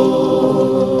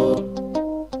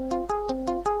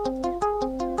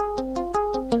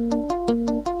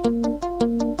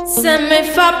 Send me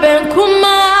faben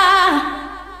kuma.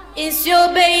 It's your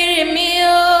baby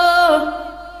mio.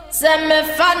 Send me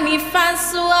funny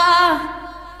fansua.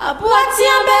 Abuati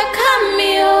abe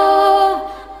kamio.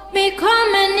 Me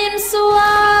come nimsua.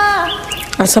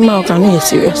 Asama can you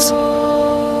serious?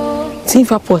 See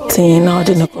if I put in now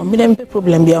didn't come. Me dem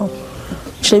problem biao.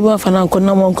 Shebi fa na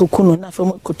nkona mo nkukunu na fa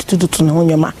mo kotututu na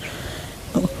wonyoma.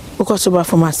 Because ba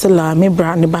for masela me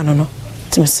bra ne ba no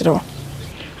timsere.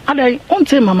 Adai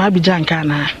onte mama abija nka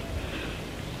na.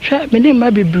 Hwe me ne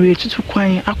ma bebre tutu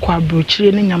kwan akwa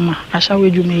brochire ne nyama ahyawe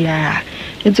dwume ya.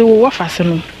 Nti wo wafase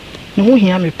no. Ne ho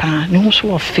hia me pa, ne ho so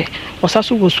wo fe.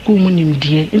 Osaso wo school mu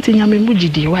nimdie. Nti nyame mu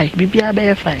gidie why bibia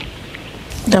be fine.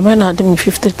 The man had me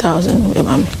 50,000 we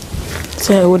mama.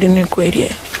 Say I wouldn't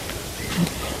query.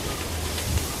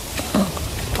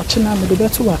 China me the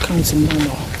to account in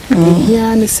no.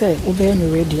 Here ni say obey me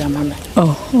ready amana.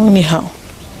 Oh, anyhow.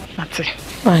 Mate.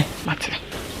 Bye. Mate.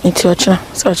 It's your china.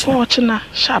 Search. Oh, china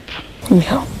sharp.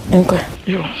 Anyhow. Enquire.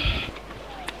 Yo.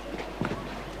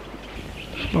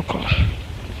 Boko.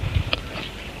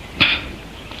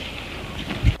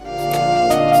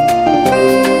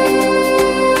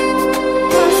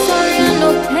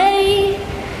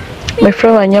 My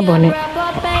friend Anya Bonnie.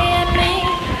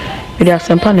 With your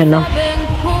champagne now.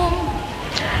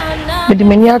 With the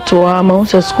many to our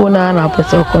mouse school now, and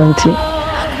person quarantine.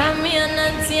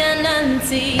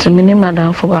 To many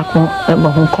madam for back home,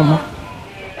 home come.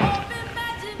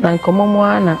 Then come on,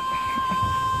 Moana.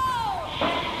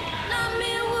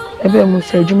 Ebe mu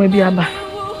say you may be aba.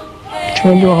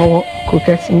 You may be our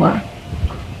cookesima.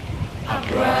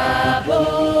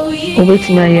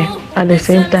 Waiting here at the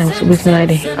same time, so waiting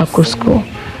here at school.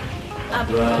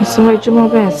 So where you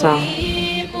move better?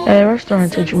 A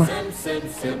restaurant, Juma.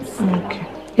 Okay.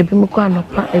 Ebi mukwa no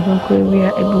pa, ebi mukwa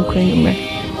nyume.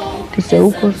 Ti se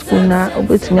uko school na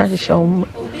obetimi ahihya wo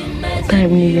time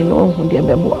ni ye no hu de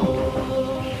bebo.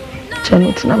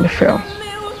 Chano tina me frɛ.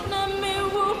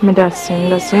 Me da sen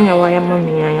ya wa ya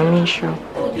mami ya me sure.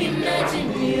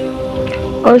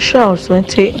 Oh sure, so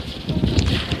enti.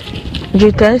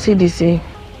 JTN CDC.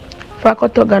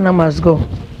 Fakoto Ghana must go.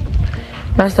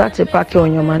 Na start to pack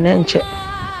on your man and check.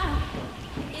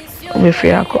 Be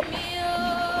free ako.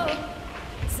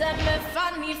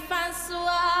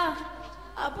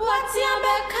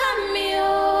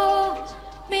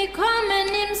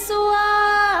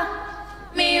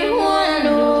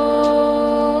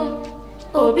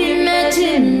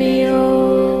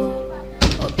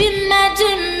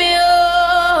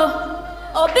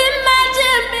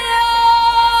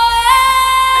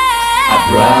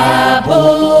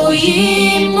 Bravo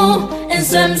yimu and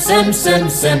sem.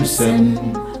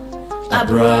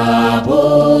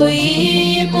 Abrabo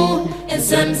yimu and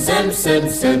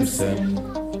sem.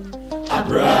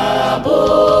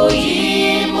 Abrabo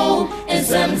yimu and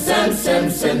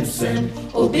sem.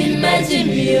 Obi imagine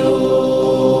you.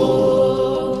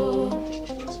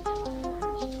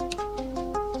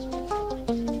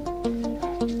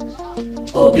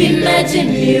 Obi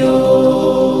imagine you.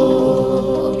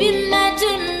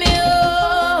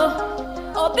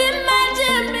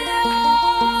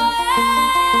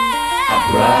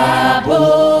 Bravo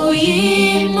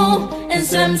yimu and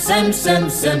sem.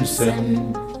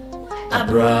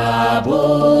 Abrabo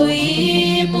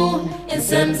yimu and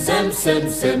sem.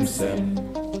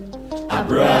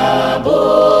 Abrabo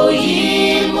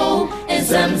yimu and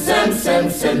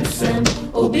sem.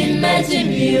 Obi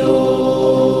imagine you.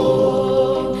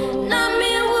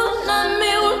 Namiwu,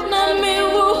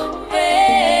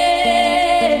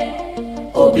 hey.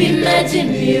 Obi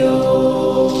imagine you.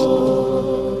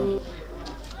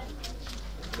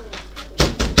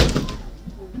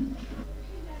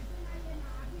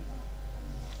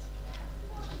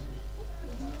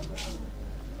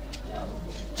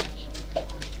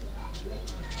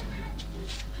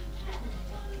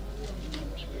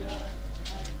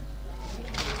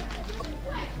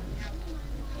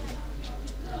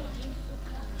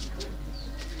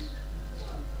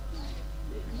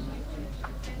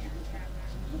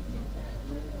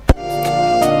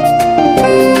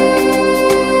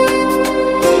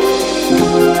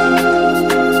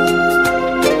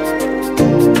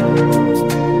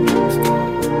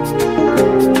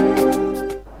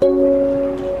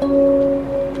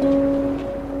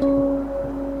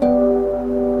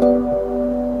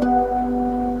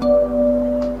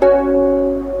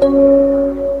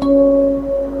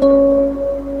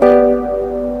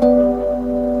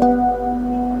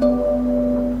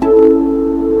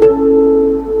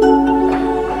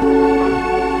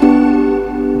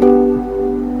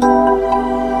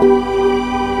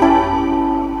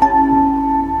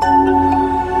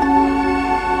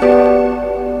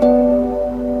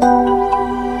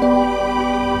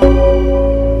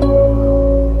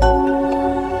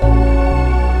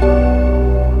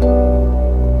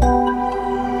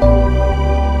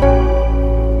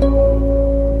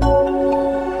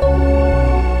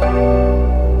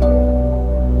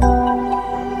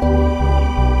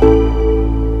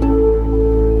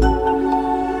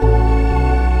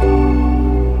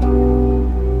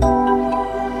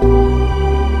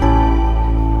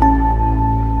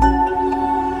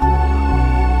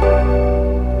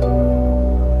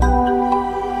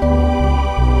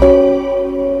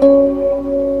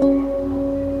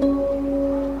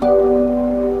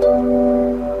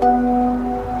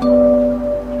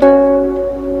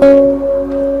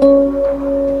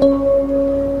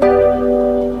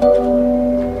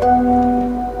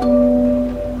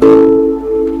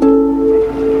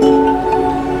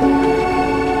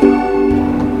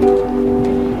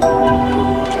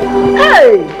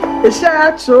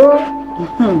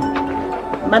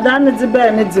 Madam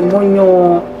is the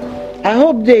monyo. I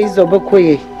hope there is a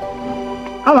bokoye.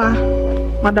 Awa,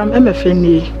 Madam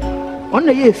MFNA. On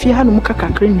the year, Fia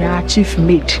Mukaka chief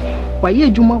mate. Why ye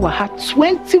Juma had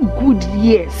 20 good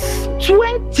years.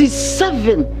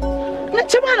 27.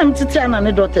 Nachaman to tell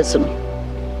an daughters.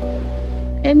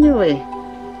 Anyway,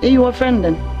 you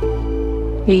offending?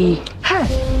 Hey,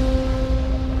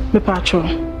 me patron.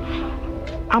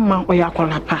 Ama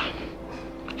Oyakolapa.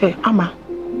 Hey, Ama.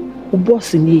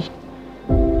 Boss ni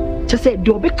just say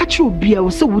do be catch you be o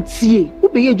say wutie wo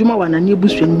be ye djuma wa na ne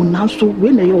busuan mu nanso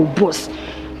we na ye o boss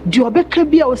do be ka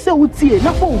bia o say wutie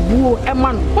na fa obuo e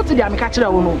ma no what dey am catch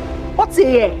wo no what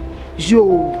here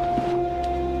yo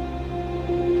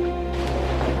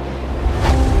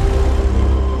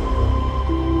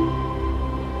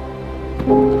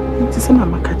it is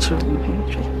na catch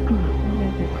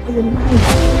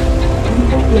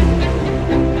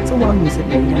so one is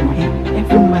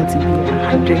every month we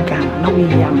 100 Ghana. Now we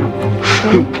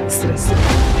hear stress.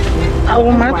 I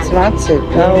will match it.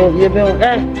 Oh, you will.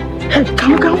 Hey,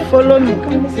 come follow me.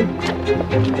 Come listen.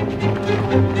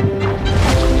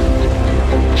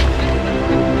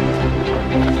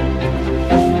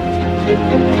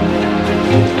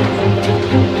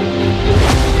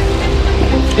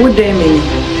 What do you mean?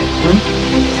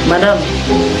 Madam,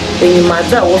 in my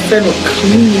dad was friend of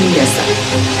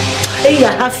cleanliness. Hey,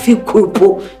 I have few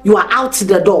kupo. You are out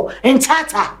the door. And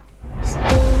Tata.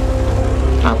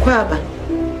 Akwaba.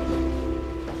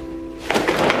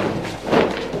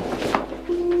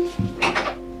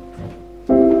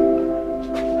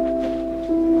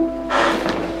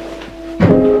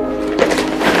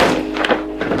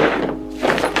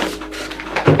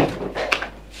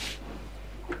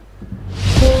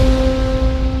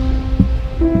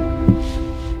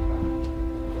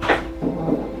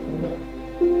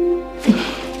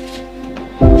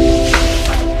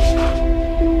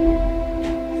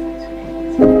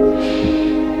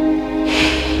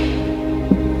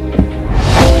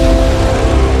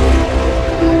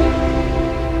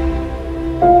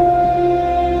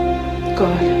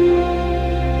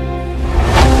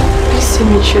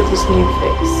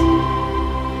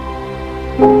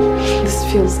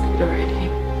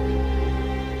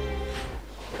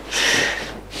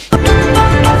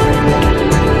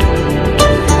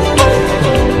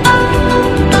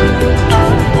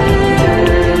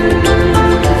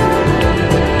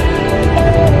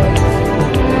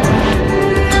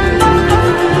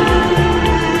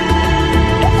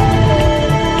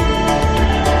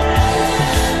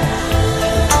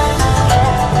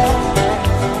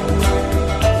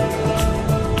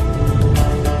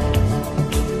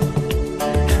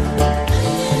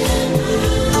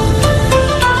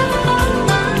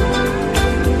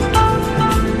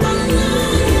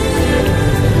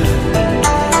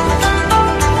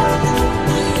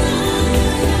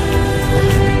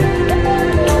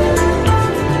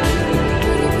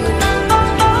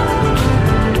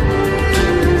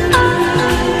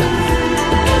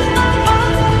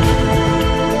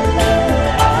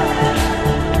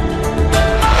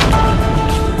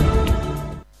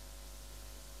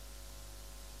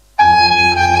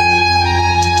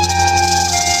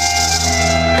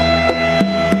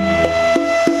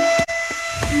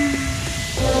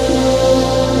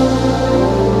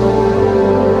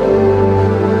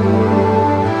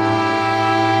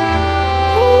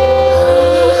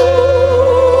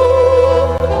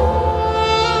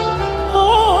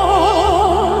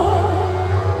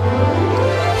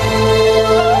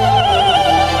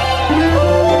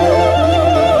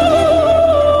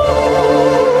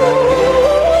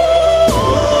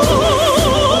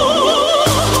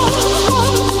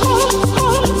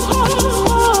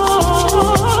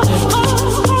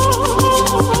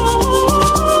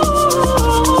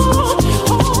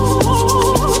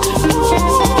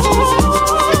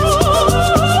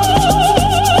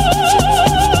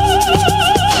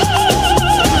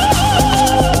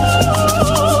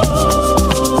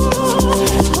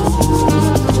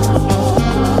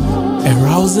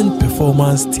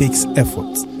 performance takes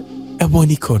effort.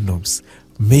 Ebony condoms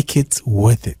make it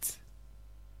worth it.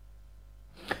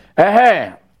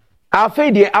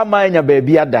 Afedi amanya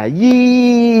baby ada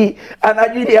yi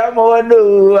anajidi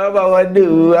amawanu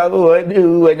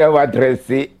enya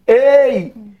matresi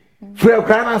frɛ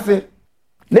krana se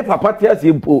ne papa tia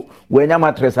se mpo wenya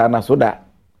matresi ana soda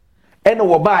ene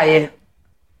wo baaye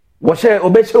wo hye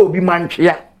obehye obi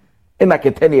mantwea ena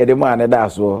ketene yede ma ne da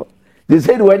so they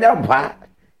said wenya mpa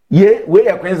ye we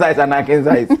ya queen size and king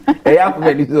size ya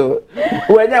family so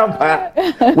wenya mpa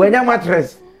wenya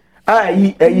matresi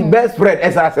best friend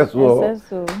access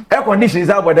air conditions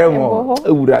about them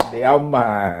ewurade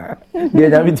ama de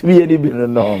nyame timi ye ni bi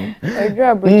no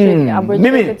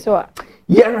mimi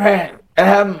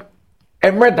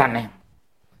emredane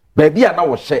baby a na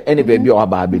wo hye ene baby o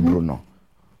aba abedru no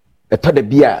eto de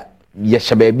bia ye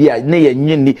hye baby a ne ye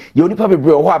nyini ye onipa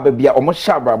bebre o ho baby a o mo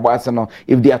hye abrabo ase no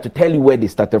if they have to tell you where they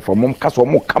started from mom kaso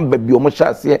mo kam baby o mo hye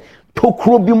ase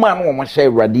tokro bi man wo mo hye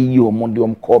awrade yi o mo de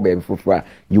o call baby fofra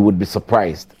you would be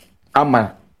surprised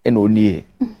ama eno nie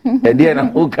e de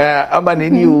na uka ama ne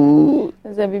ni o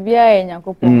ze bibia e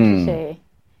Nyankopon hye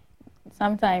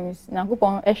sometimes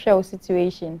Nyankopon e hye o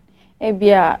situation e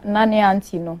bia nane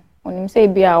auntie no onim say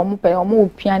bia omo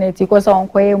pianeti ko so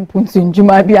onkoye mpuntu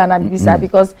njuma bia na bisa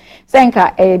because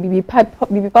senka bibi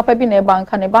papa bi na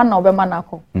banka ne ba na obema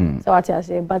nako so what I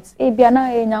say but e bia na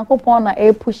Nyankopon na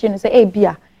e pushing say e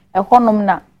bia honom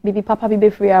na bibi papa bi be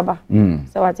free aba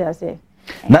so what I say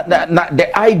na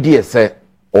the idea say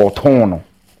otono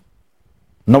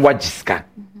no wajiska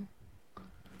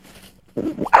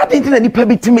I didn't na nipa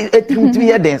bitimi etimi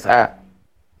ye den sa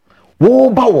wo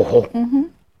ba wo ho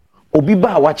obi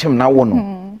ba wachem na wo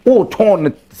no o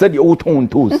ton said o ton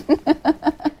toes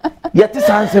yet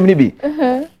sansem ni bi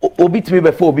obi timi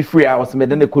be for obi free hours me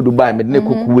den ko Dubai me den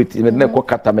ko Kuwait me den ko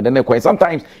Qatar me den ko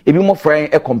sometimes ebi mo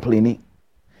friend e complaining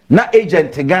na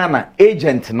agent Ghana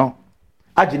agent no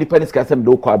agi ni penis ka sem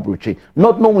do ko abrochi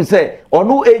not knowing say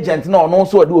onu agent no no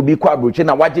so de obi ko abrochi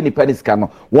na wagi ni penis ka no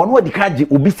wono odi ka agi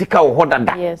obi sika wo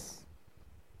hodada yes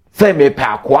say me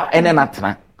pa akwa ene na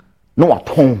tena no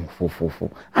waton fofofo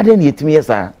ade na yetimi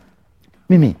yesa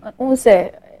mimi won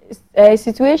say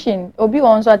situation obi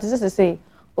won so ati say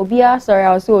obi a sorry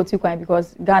I was so too quiet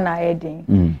because Ghana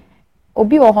heading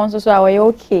obi wo hon so I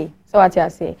okay so what I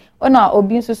say ona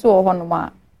obi so wo ho no ma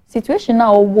situation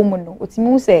na owo mu no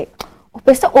otimi say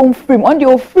opese on film on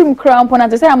the film cramp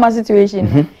on say am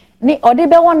situation ni ode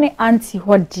be won ni anti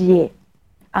ho de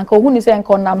anka ohu ni say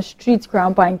anka on street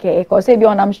cramp anka e ko say be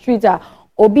on street a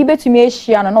obi betumi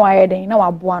ehia no na wa yeden na wa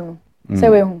boa no say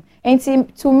we hu enti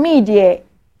to me de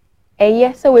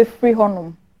eye say we free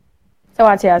honum say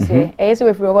what I say eye say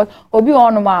we free because obi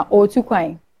honum a o tu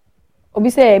kwan obi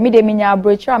say me de minya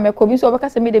abrocha me ko bi so obeka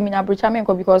say me de minya abrocha me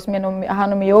ko because me no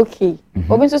hanu me okay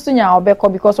obi so so nya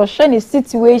obeka because o share the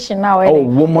situation now e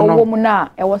woman na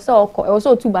e was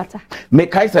so tu bata me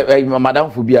kai say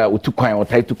madam fo bi a o tu kwan o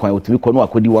tai tu kwan o tu ko no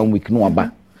akodi 1 week no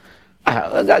aba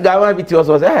gawa bi ti o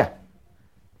so say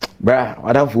bra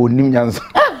madam fo nim nyansa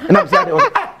na say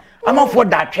ama for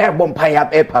that chair bompa ya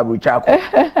e pabrocha ko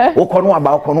o ko no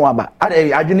aba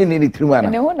adwene ni trimu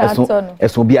ana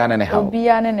eso bia na ne ha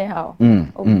obia ne ha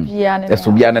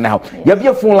ya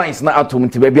bia phone lines na atom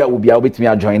nti ba bia obia obetimi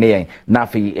a join yen na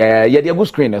afi ya de go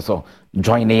screen so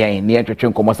join yen ne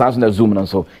twetwe komo sanso na zoom no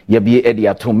so ya bia e de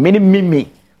atom mimi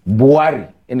Buhari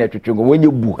ina twetwe komo wenye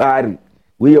Buhari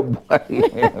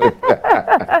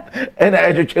and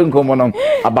I just come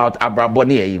about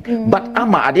Abraboni, but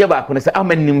ama adeba kone say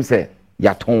ama nim say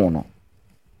ya tono.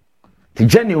 Ti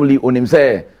genuinely onim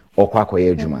say okwako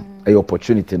ye adwuma. A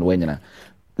opportunity no wenyana.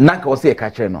 Nanka wo say e ka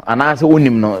kire no. Ana say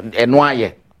onim no eno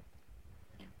aye.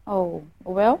 Oh,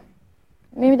 well.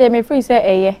 Maybe they may free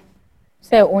say eye.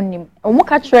 Say onim. Omo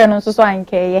ka kire no so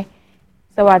anka eye.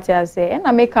 Say what I say. And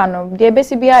I make no de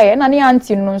besi bia ye na ne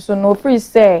auntie no so no free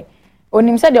say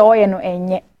onim say de oye no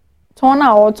enye. Ton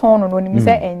a o ton no onim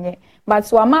say enye. But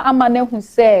so ama na hu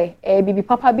say bibi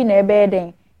papa bi na ebe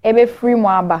den ebe free mo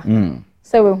aba.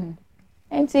 Say we hu.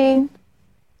 Enti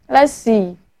let's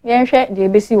see. Yen hwe de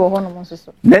besi wo ho no mo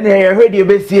so. Then ye hwe de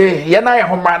besi ye na ye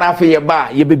homra na afa ye ba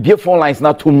ye be bie phone lines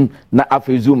na tum na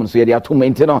afa zoom so ye de atum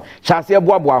enti no chase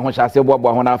boaboa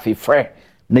ho na afa frɛ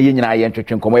na ye nyina ye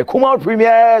ntwetwe nkomo ye Kumawood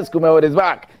Premieres Kumawood is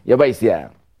back ye ba isia.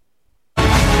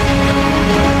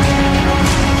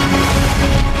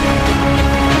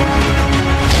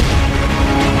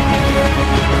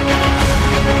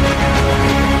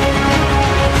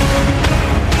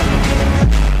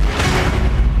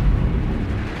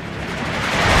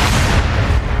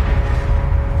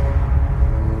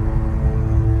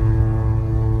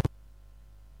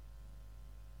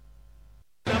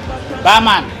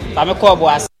 Barman, I'm a call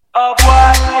boss.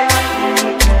 Papa,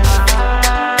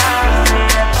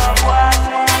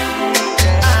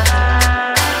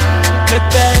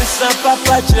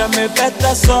 me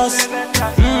better sauce.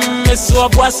 So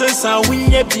bosses and we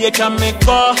be a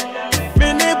cameko.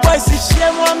 Many boys is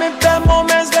shame on me, the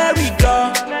moments very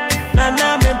go.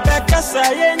 Nana me better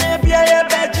say, be a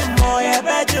bedroom more.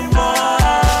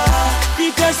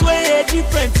 Because we're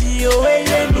different, you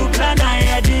ain't look at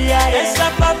I idea. Yes,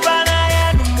 Papa, I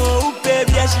am more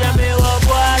baby. I shall me what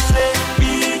was it?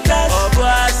 Because of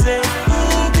was it?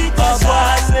 Because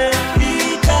was it?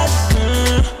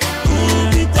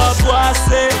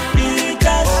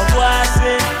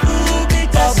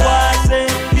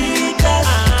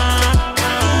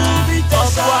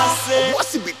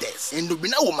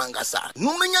 Endobina wo mangasa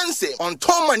no menyanse on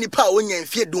toma nipa wonya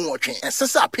mfie dun wotwe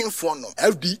ensesa apemfo no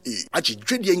FDA achi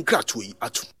dwedie nkrato yi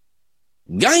atu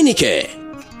Gainike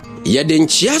yeden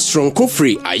chia stronko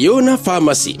free Iona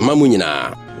Pharmacy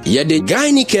mamunyina yede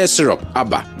Gainike syrup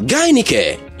aba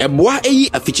Gainike eboa eyi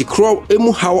afichikro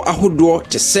emu haw ahodo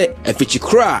te se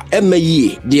afichikro a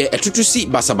emayi de etutusi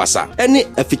basabasa ene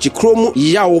afichikro mu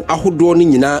yaw ahodo no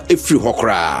nyina efiri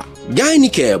hokra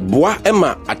Gainike boa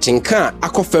ema atenka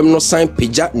akofem no san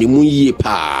peja ne mu yie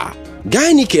pa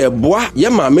Gainike boa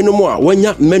yema menomu a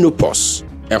wanya menopause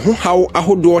eho haw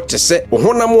ahodo te se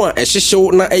ohonam a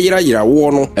ehyehyew na eyirayira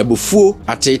wo no abufuo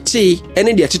atete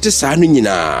ene de atete saa no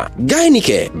nyina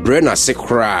Gainike brena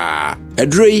sekra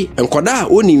adrei enkoda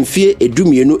oni mfie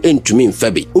edumienu entumi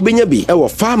mfabi obenya bi ewo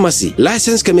pharmacy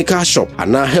license chemical shop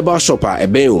ana herbal shop a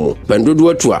eben mu pendodo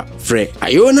atu a frɛ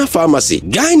Iona Pharmacy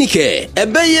Gainike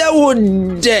ebeye wo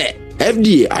de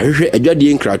FDA ahwehwe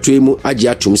adwadie nkratoe mu agye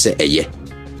atum se eye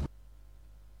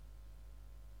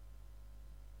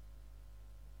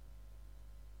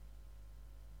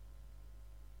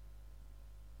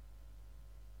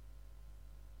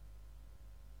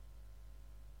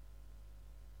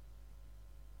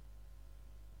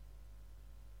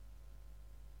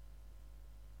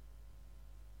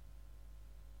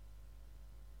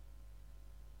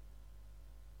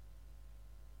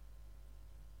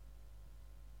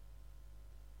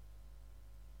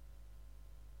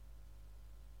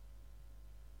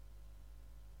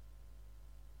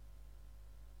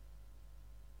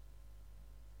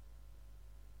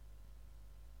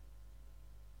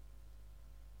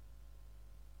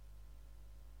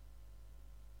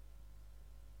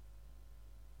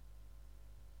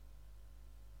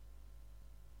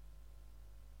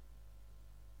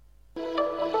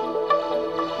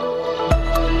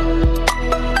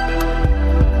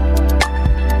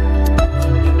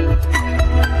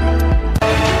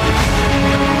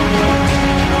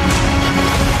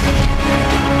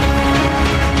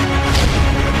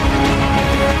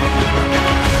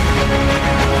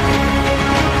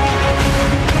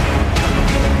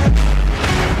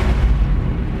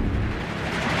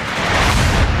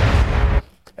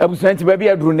Abusanti baby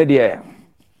adru ne de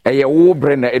eye wo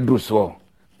bre na edru so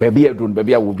baby adru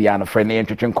baby awo bia no frɛ ne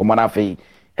ntwetwe nkomo na afei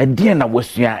edien na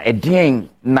wasua edien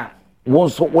na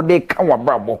wonso wo de ka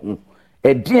wabrabo ho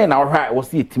edien na wo ha wo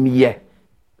se etimi ye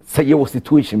say your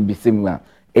situation be similar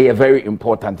very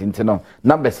important into no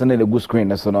numbers in the good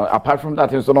screen so no apart from that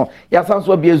so no ya san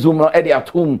so be zoom no e de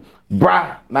atom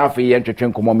bra na afei ye ntwetwe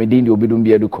nkomo me din de obidum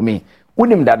bia do komi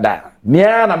unim dada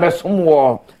mia na mesom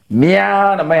wo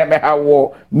mia na me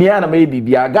hawo mia na me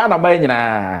bibia ga na ma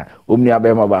nyina omni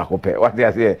abema ba ko pe what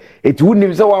you say eti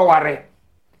unim se wa ware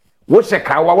wo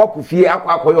sheka wa wakufie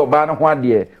akwa yoba na ho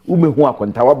ade umehu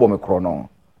akonta wa bɔ me kro no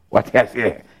what you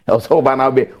say also oba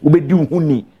na be ubedi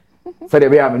huni se de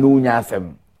be am no nya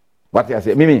asem what you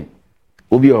say mimi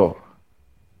obi ho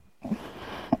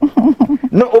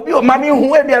no obi o mami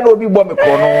hu e bia na obi bɔ me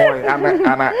kro no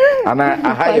ana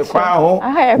ahaye kwa ho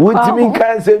wutimi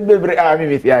kan se bebre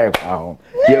mimi fi aye kwa ho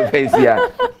ye face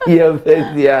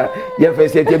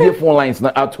ye be phone lines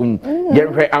na atum ye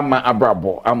hwe ama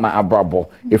abrabo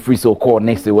efri so call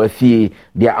next we fie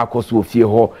dia akoso fie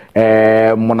ho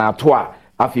monato a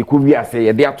afi ku wi ase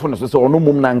ye dia to no so ono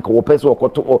mum na nka wo pese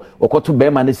okoto be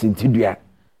ma ne sintidua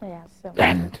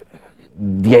and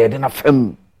dia de na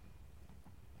fam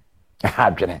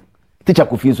hadwene teacher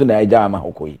kofi so na aja ama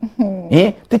hokoyi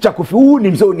teacher kofi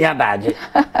unim se oni adaje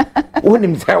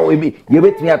unim se obi ye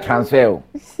betimi a transfer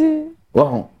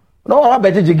wo no wa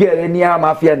bejeje gere ni ama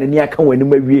afia na ni aka wani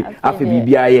mawie afa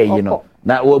bibia ye yi no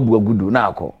na wa bu agudu na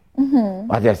akọ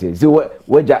what you say so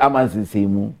waja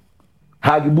amansensemu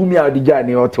hagi bumi a odija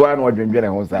ni otewa na odwendwene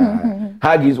ho sa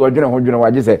hagi is odwene ho dwene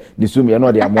waje se ni sumi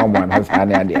no de amoamoa na sa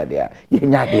na ade ye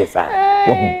nya de sa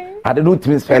wo ade no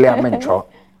timi spell ya mencho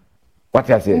what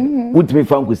you say would me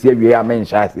fan kusi awie a men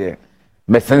sha say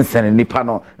mesensen nipa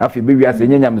no afi be wiase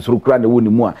nyanya mesuru kura na woni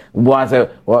mu a bo anse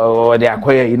o de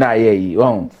akoye ina ye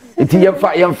iti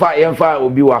yemfa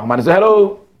obi wa homa so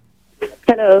hello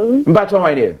mbacho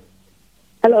my dear.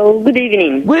 Hello, good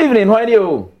evening. Good evening, how are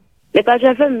you? Me ka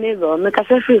chef Mabel, me ka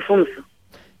chef free from so.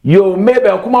 Yo,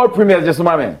 Mabel, Kumawood Premieres just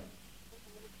mama.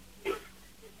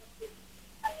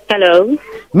 Hello.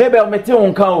 Mabel, me ti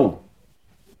on kan o.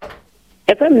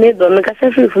 E fa Mabel, me ka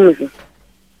chef free from so.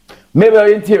 Mabel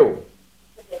yenti o.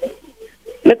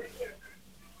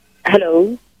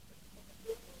 Hello.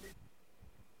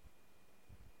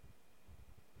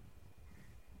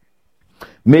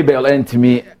 Mabel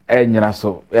entimi enyina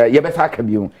so ye besa aka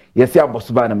biu ye se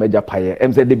abosoba na meja paye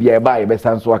em se de bia e ba ye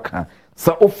besa nso aka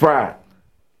sa ofra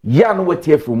ya no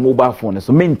wetie from mobile phone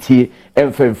so mentie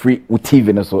emfem free with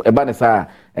TV no so e ba ne sa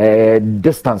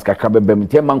distance kakra bebem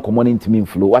tie man komo ne ntimi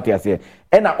inflow what you say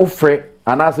e na ofre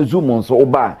anase zoom so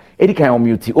oba edi kan on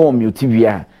mute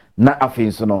via na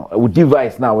afin so no wo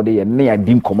device na wo de ye ne ya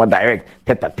dim komo direct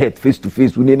tete tete face to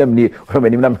face wo ne nam ni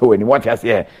hwemanim nam hwani what you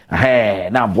say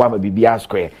na boa ma bibia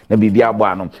square na bibia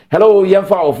boa no hello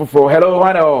yemfa ofofro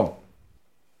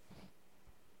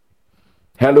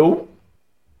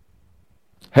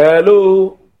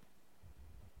hello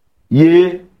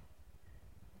ye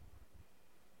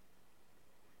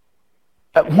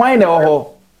why no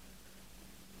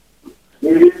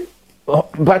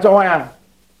but why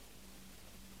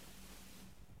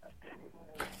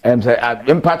say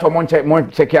impact mon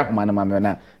check up man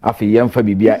na afi yemfa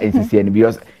bibia nsisi ni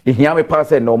because ehia me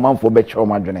pass no manfo be chew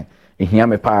madwene ehia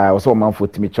me pa so manfo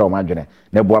timi chew madwene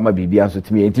na boa ma bibia so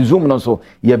timi enti zoom no so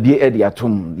ye bie edi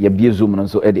atom ye bie zoom no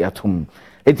so edi atom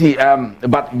enti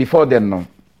but before then no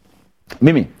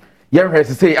mimi ye hwe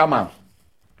say ama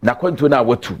na kwantu na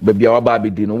watu bibia wa ba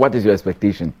bedi no what is your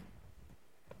expectation?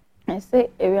 I say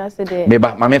area say there me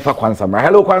ba mama fa kwanza mra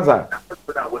hello kwanza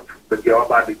what is your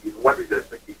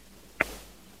expectation?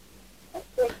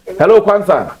 Hello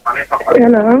kwanza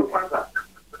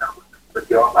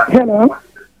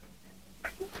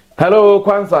hello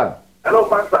kwanza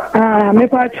me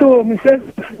pacho Mrs.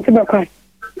 Tibakwa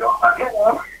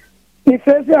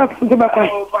Mrs. Tibakwa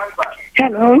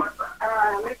hello me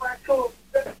pacho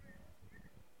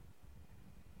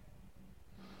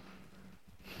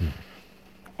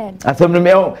asem no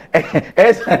me o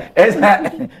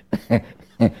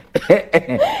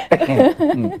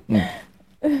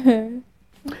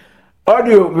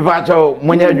audio me pacho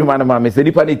munya adwuma na ma me se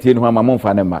dipa ne tie no ma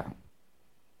momfa ne ma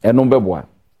eno beboa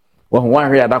wo ho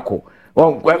ahwe adako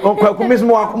wo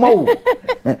kumismo akoma wo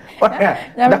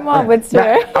na me mo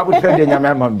betre abutre de nyame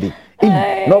amambi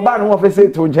no ba no wo fe se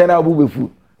to nche na abu befu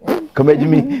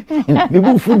kamajimi me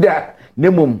bu fuda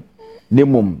nemum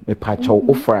me pacho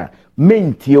ofra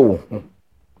mentie wo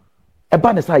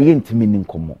eba ne sa ye ntimi ni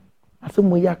nkomo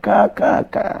asemo ya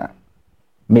ka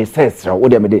me sesra wo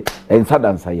de me de ensa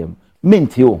dansa yam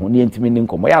mentie wo ne ntimi ni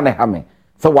nkomo ya ne ha me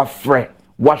so wa frɛ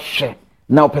wa hwɛ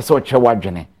na opese o kye wa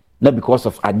dwene na because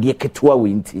of ade ketewa we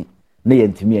nti na ye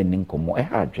ntimi ni nkomo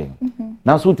ha adwen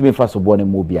na so ntimi fa so bo ne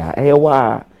mo bia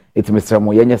wa etimi sra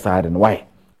mo ye nye saade no why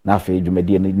na afa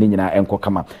edwumadi ne nyina enko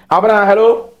kama abra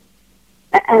hello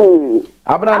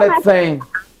abra let's say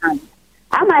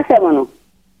Amasemono.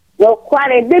 No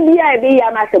kware debia e be ya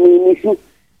amasemo nisu.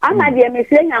 Ama de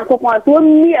mesre nyankopon to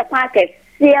mi e kwa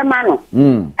kese ma no.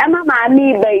 Ema ma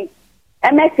mi bai.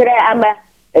 Emesre ama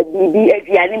bibi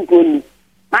aduane mponi.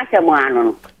 Masemo ano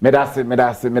no. Medase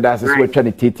so atwa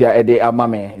ne titia e de ama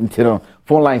me ntino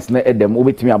phone lines na edem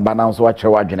obetimi aba na so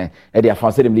akyerewa adwene e de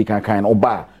afanse dem likan kan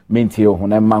oba mentie ho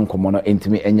na mankomo no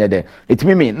entimi enye de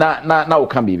etimi mi na wo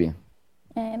kan bibi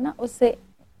na o se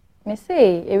me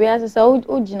say area say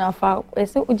ujina fa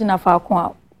say ujina fa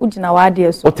ko ujina wa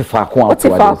de so oti fa ko oti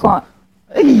wa de so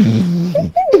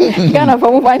Gana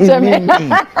fa mu panche me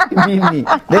bimi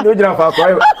then ujina fa ko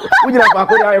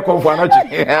ya konfa no chi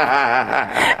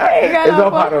it's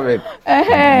all part of it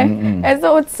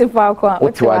so oti fa ko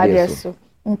oti wa de so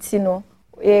ntino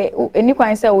eni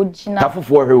kwan say ujina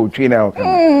afofo hwe otwi na o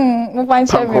mu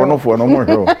panche me ko no fo no mo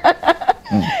hwe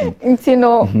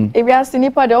ntino area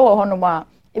sinipa de wo ho no ma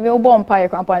ebe wo mpa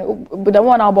kwampa but the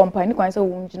one na bompa ni kwan say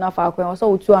wo njina fa akwan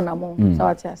so otu anamo so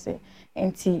what you say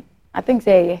enti I think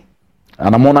say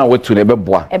anamo na wetu na ebe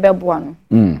boa no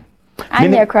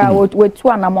anya kra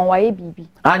wetu anamo wa ye bibi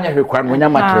anya hwe kwan wonya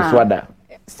mattress wada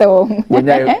so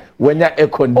wonya air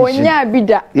condition onya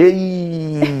bida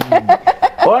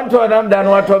on to nam dan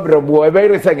wato brebo ebe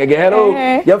ire senge hello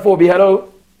yafo bi hello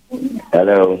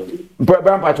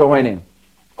grandpa to when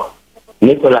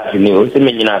Nicolas ni o se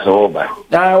menyina so oba.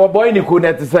 Wo boy ni ku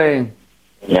net say.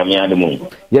 Nyame ademu.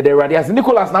 Ye de radias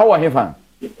Nicolas na wo hefa.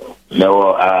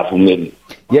 No, for me.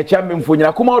 Ye champion for you.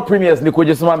 Kumawood Premieres, Nico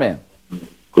Jesuma man.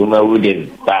 Kumawood is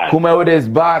back. Kumawood is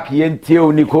back.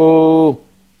 Yentio Nico.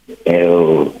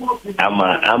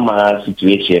 I'm a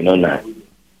situation on that.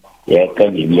 Yeah,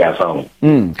 can be a found.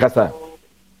 Kasa.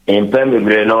 In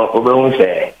Pembe no, Obeon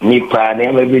say, Nipa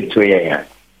never be 2 years.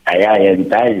 I am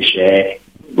share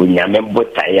Unyamembo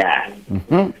Taya.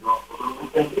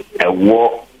 A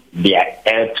war, they are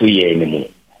air 2 years anymore.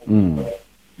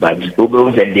 But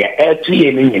Obeon said they are air 2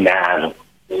 years in now.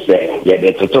 Say, yeah,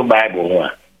 the total Bible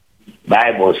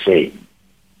say,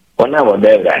 on our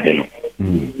day,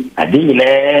 I didn't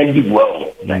know the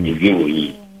world that you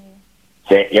give.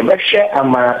 Say, you must share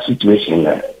a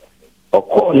situation. Of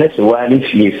course, that's why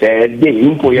if you say, they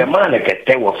import your man like a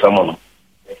table of someone.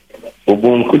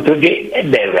 Obun could get a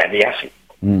day radiation.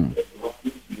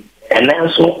 And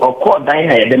also, of course, I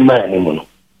had the man.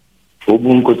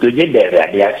 Obun could get the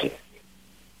radiation.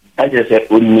 I just said,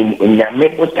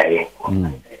 Unyamepotay.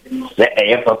 Say,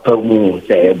 a papa moon,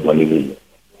 say, a bonny.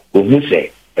 Who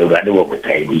say, a radio of a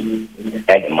tidy,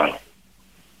 Edmund.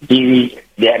 They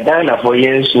are done for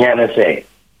years, Yana say,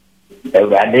 a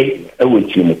radio, a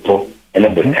witch in the pole, and a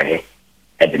bonnet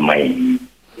at the mine.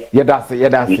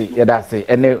 Yedase,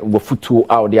 and they were foot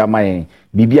out their mind.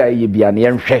 Bibia, ye be an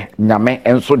yamshe, Name,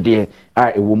 and so dear.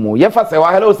 I will yes, I say,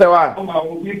 hello, Sewa.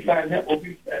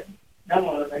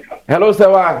 Hello,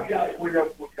 Sewa.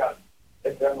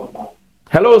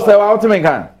 Hello, Sewa, how to make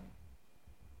her?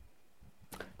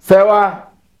 Sewa.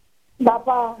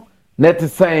 Papa. Net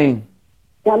is saying,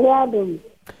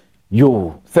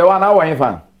 you, Sewa, now I'm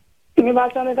fan.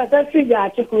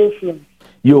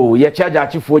 Yo, ye charge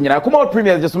at your phone. Kumawood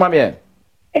Premieres, just mammy.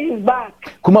 He's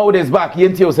back. Kumawood is back.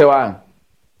 Yentio Sewa.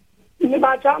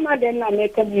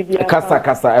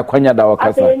 Kasa, a quenya da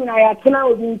Kasa. I have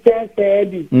been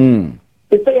said.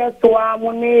 It's a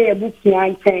swamone, a booty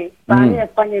and chain. I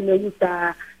funny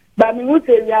Melusa. But me would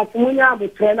say, Yamunia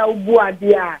would turn out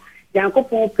Buadia, Yanko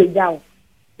Pejao.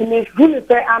 He makes good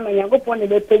say, I'm a Yanko Pony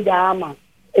Pejama.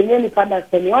 And then the father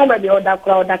said, over the other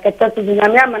crowd, that can test in a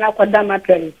man, I could damn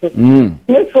mattress.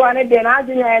 This one, then I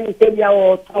didn't any say,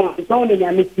 or Tom, it's only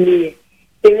a miss me.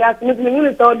 They asked me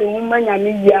to tell the woman,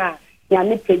 Yamia,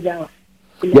 Yamit Pejao.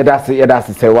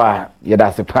 Yedasi Sewa,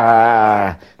 Yedasi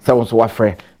Pa, someone's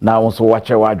waffle, now also watch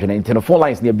your watch and the phone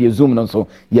lines near be a zoom and so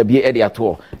you be Eddie at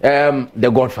all.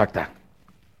 The God factor.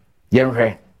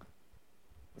 Yenre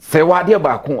Sewa, dear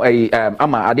Baku, a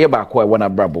dear Baku, I want a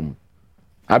brabum.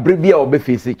 I bring beer or be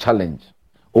face challenge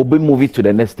or be moving to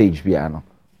the next stage, piano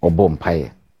or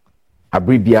bompire. I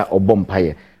bring beer or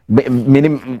bompire.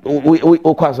 Meaning,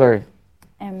 sorry.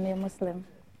 I'm a Muslim.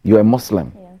 You're a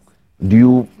Muslim? Yes. Do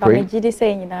you pray?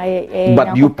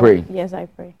 But do you pray? Yes, I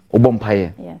pray.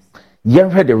 Obompaye. Yes. You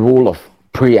heard the role of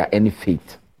prayer and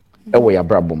faith. Ewe ya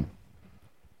brabum.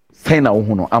 Say na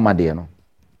uhuno amade no.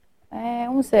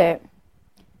 Say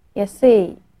yes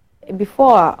say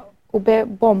before ube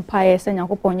bompaye say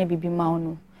Nyankopon nye bibi ma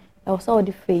no. E was all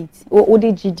the faith. O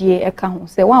de GDA e ka ho.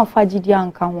 Say one fa GDA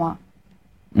anka ho a.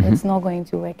 It's not going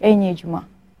to work. Enye juma.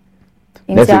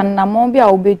 Inti anamon bia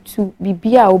obetu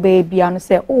bibia obebia no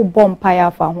se o bompaye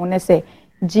afa ho ne se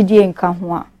GDA nka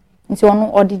ho a. Inti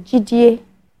ono odi GDA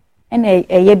ene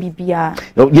eye bibia.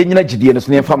 Ye nyina GDA no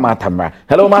so ne fa Martha mra.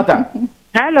 Hello Martha.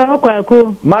 Hello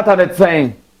Kwaku. Martha that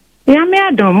saying. Ya me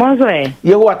adom mozo e.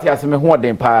 Ye what ya se me ho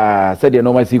den pa se de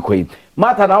no ma si kwai.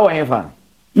 Martha na wo hen fa.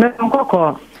 Me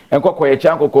nkoko. Nkoko ye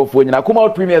chan nkoko fu nyina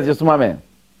Kumawood Premieres just ma men.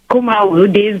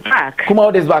 Kumawood is back.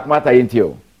 Kumawood is back Martha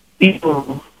yentio.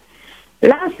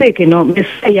 Last week, Miss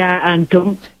Ya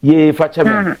Antum. Ye,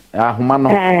 Fatcham. Humano.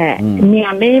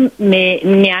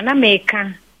 Niana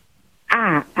Meka.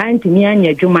 Auntie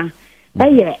Nianya Juma.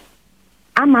 Aye,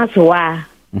 Amaswa.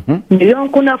 The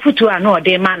uncle Futua no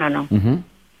de manano.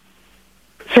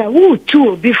 So, who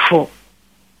two before?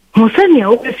 Monsania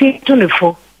oversee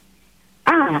 24.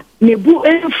 Nebu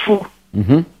Enfo.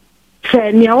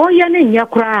 Say, Nia Oyan in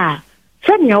Yakra.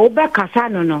 Send your Obeka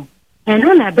Sanono. And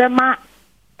on a bema.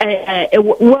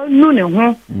 Well, no,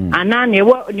 and ne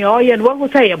oil and what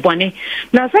was say a bonny.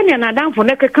 Now, send an down for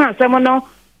neck account, someone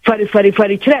for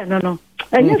the chair, no.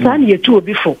 And yes, I need two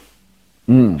before.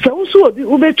 So,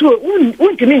 ube to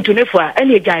won't mean to never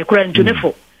any guy crying to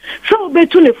never. So, be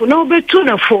tuneful, no be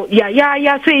tuneful,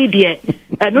 ya, say, dear,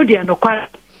 and no dear, no quite.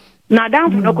 Now,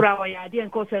 down for no crowd, ya, dear,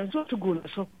 and cause so to go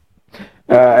so.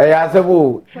 I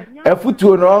a foot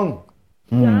too wrong.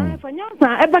 For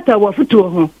a better wa foot to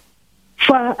home.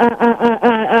 For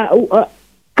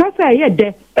Kasa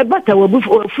yede e bata wo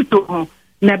futo ho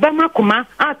na be makoma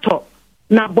ato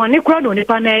na bone kra do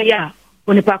nipa na ya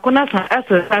onipa kona sa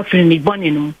afri ni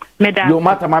boni no meda yo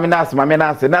mata mame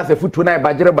na se futu na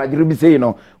bajire bi sei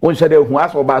no won hwe de hu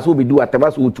aso ba so bi du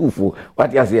ataba so tufu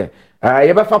what you say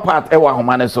ye be fa part e wa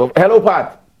homa ne so hello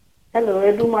part hello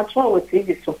edu ma twa wo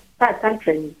TV so part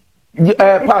tantrani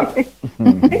part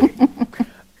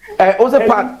also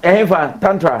part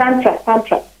tantra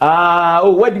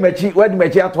oh what the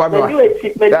mechi atwa me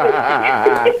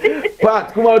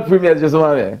part Kumawood Premieres just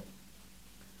one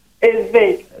is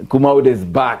back. Kumawood is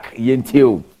back.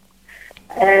 Yentio.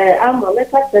 I'm a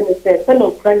letter say,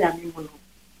 fellow Kranya Mimono.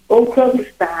 Uncle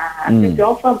Star, the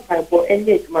offer Bible, and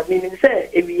yet, my meaning say,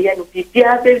 if we have a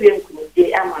dear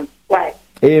baby, I'm why.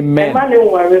 Amen. Money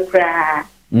will cry.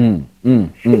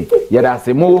 Yeah, that's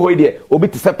a more idea. Obi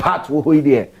to say part who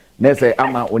idea. They say,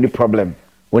 I'm only problem.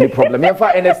 Only problem.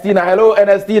 Yafa Ernestina. Hello,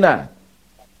 Ernestina.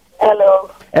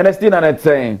 Hello. Ernestina, that's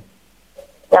saying.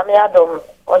 Yamiadum.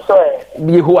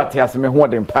 Be who at us, me who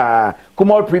them pa.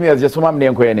 Kumawood Premieres just one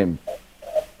name name.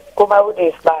 Kumawood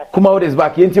is back. Kumawood is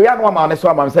back. Yenti ya no ma so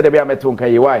am said be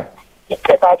ametonka yi why?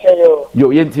 Yo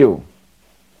yenti yo.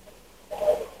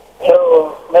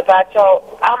 Yo, me pa cho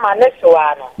ama next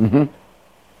one.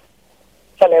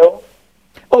 Hello.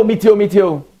 Oh, meet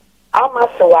you. Ama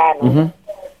so one.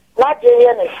 Na je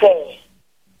ye ne say.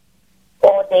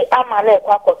 O de ama na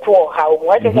ekwa koto ha o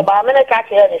mo je ba me na ka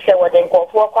che ne se wo de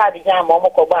nkofo kwa abija ma mo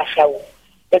ko ba sha wo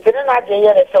etene na je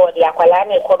ye ne se wo de akwala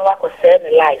na eko no akose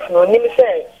ne life no nim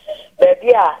se ba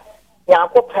bia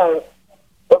yakopon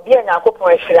obi a yakopon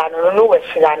ahira no we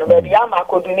hira no ba bia ma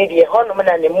kodu ni de ho no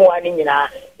na ne mu ani nyina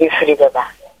efiri beba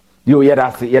yo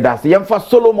yedase yemfa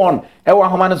Solomon e wa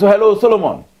homa ne so hello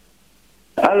Solomon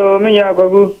hello me ya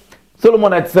gogu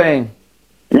Solomon at saying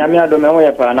nyame adome ho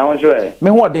ye pa na wo so e me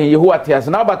ho den yehu atias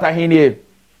na bata hin nie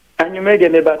anyu me de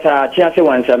me bata chia se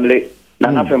wansamle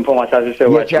na na fempon wasase se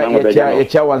wa chama be ye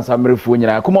chia wansamre fu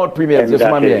nyina Kumawood Premieres just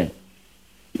ma me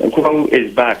Kumawood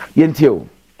is back yentio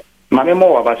mame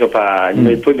mo wa baso pa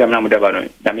me program na mo deba no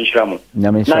na me hira mo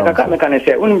na kaka me kan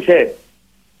se unim se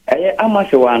eye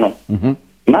amase wa no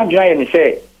na dra ye ni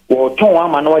se wo ton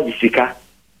ama na wa jisika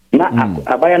na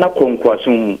abaya na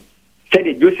konkwasun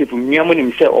said Joseph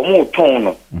Miamonim said, or more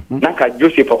tone, Naka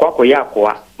Joseph Aquako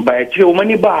Yakoa, by a chill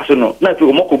money basono, not to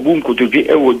Moko Bunko to be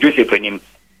a Joseph and him.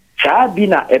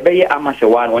 Shabina, a bay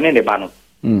amasawan, one in the bano.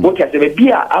 What has a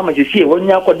beer amasi when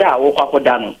Yakoda or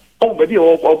Quakodano? Oh, baby,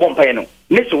 or Bompano.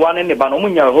 Next one in the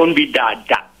Banomunia won't be da.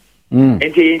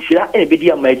 And saying, Sila, a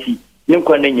video mighty, no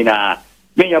condemnina.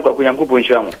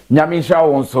 Nyamisha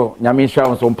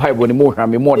on so pipe when more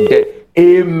ham more dead.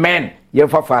 Amen.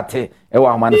 Yefa fate.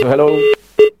 Ewa man so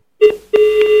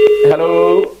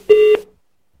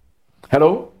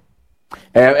hello.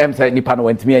 Em say nipa no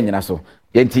wentimi anyina so.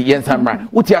 Yenti yensamra.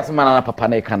 Uti asema na papa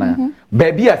na kana.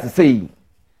 Baby as say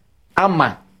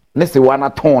ama ne se wana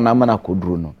ton na mana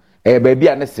koduru no. Baby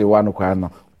a ne se wana kwa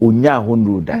no. Onya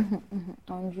honru da.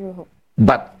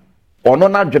 But ono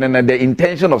na dwene na the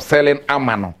intention of selling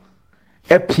amano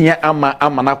epia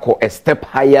ama na ko a step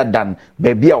higher than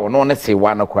baby a ono ne se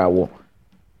wa na kwa wo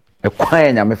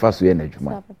ekwan nya mefa so ye na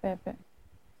dwuma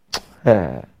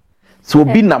so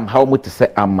bi nam how much say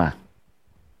ama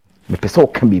me pese o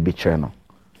kan bi bi kire no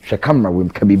hwe camera we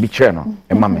kan bi kire no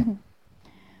e mame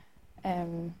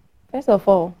first of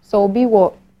all so bi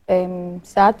wo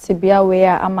sat bia we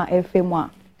ama efemu a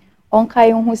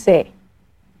onkai hu se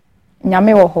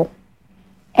nyame wo ho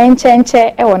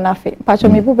enchenche e wona fe pacho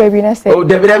me bu baby na say oh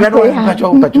David no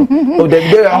pacho oh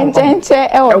David enchenche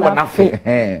e wona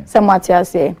fe se matia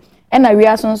say e na wi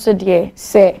asonso de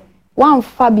se wan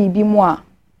fa bibi mu a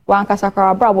wan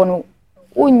kasakara brabo no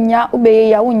unya ubeye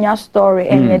ya unya story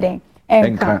enye den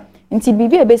enka nti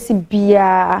bibi ebesi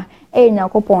bia e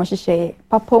nyakopon hihye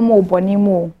papa mu oboni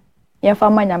mu ye fa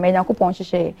manya me nyakopon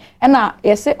hihye e na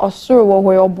yese osoro wo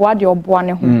ho oboa de oboa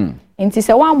ne ho nti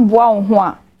se wan boa wo ho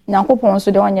a nyakopon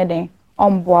so de onye den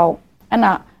omboa wo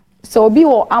na so obi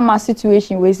wo ama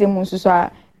situation we se mu so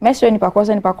a mesre ni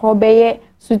pakro beye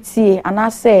sutie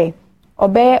anase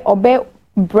obe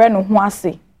bre no ho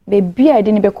ase baby a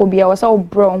de ni be ko bia wo sa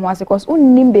bre ho ase cause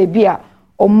unnim baby a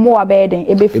omo abeden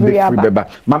ebe free aba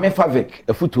mame favik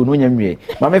efutu no nyamwe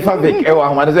mame favik e wa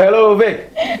ho hello Vic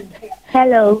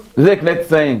hello Vic let's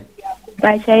say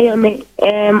I say me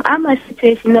I'm a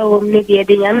situation of maybe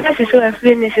the young so a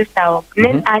free sister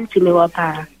then auntie me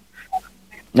wapa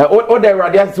na o de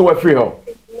radiant so free ho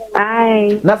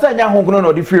ai na say nya ho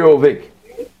no di free ho Vic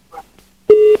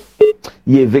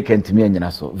ye vacant me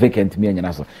anyina so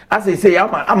as I say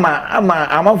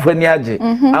ama fani age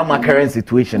ama current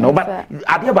situation no but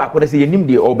ade ba ko say yenim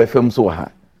de obefem so ha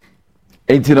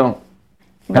enti no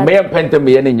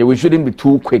we shouldn't be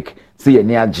too quick see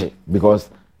any age because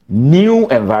new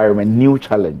environment, new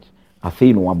challenge. I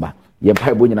think wamba. Ye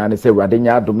Bible nyina say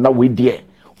radenya adom na we die.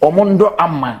 Omondo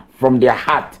ama from their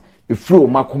heart if through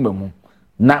makumemu.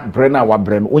 Na brena wa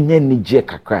bren onye nije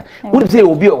kakra. Would say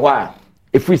obi o wa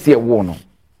if we see a wo no.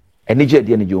 Enije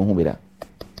de enije ohun bi da.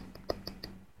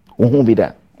 Ohun bi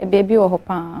da. A baby or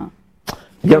hopa.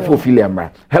 Yeah, for Ophelia, ma.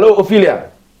 Hello,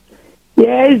 Ophelia.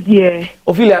 Yes, yeah.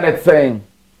 Ophelia, that's saying.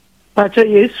 Pacha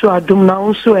Yesu adum na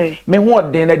unso e. Me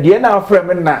ho den na de na afra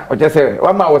me na o say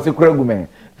wa ma wo se kuragu me.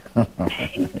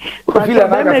 Ophelia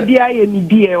na me dia ye ni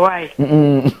die why.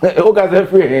 O ga say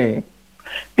free.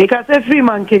 Because free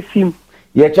man kesim.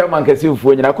 Ye chairman kesim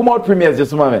fo nyina Kumawood Premieres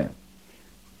just ma me.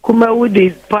 Kumawood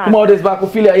is back. Kumawood is back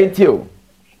Ophelia yentio.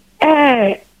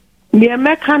 Me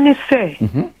meka ne say.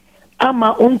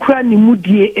 Ama onkra ni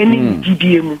mudie eni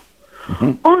gidie mu.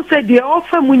 On said the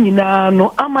offer mu nyina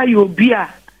no ama ye obi a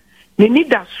ne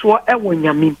nida so e wo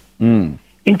nyame.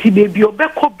 Nti baby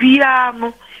obekọ bia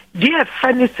no de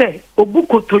efa ne say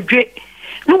obukotodwe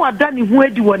no wada ne ho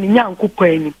adi wo ne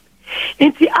nyankopɔ ani.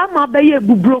 Nti ama beye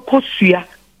bubro kosua.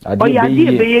 Oya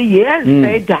de beye yes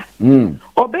saida.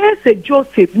 Obeye se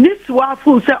Joseph niswa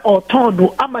fu se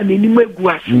otondo ama n'anim egu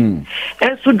ase.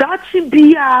 Enso dachi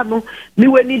bia no mi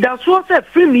weni da so se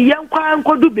free mi yankwa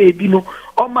nkodu baby no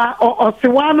oma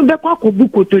osewa no bekwa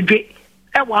kobukotodwe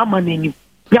e wa ama n'anim.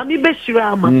 Ya mi be shira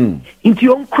ama. Nti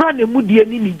onkra na mu die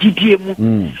ni ni gidie mu.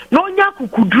 No nya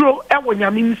kukuduro e wo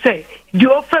nyame mi se di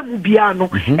ofa mu bia no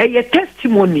ye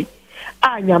testimony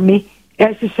anyame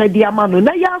esisedi amano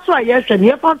na ya so ayehwe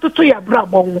ne fantoto ya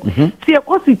brabon ti e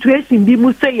situation bi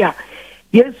mu say ya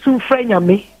Yesu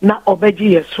franyame na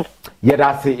obeji yeso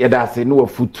yedase no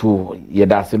wafutu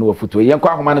yenko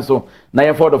ahoma ne so na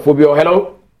ye for the phobia.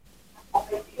 Hello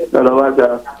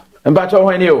wada mbacho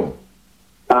ho ni o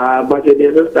but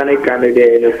the so stand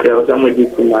candidate no crowd some di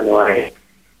kuma no ai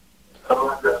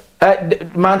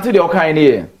manti de o kan ni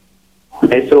e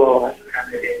so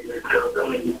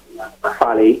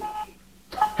Fali.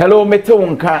 Hello,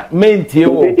 Metonka, Mentie.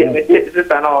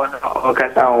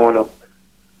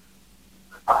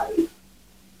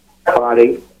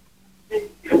 Fali.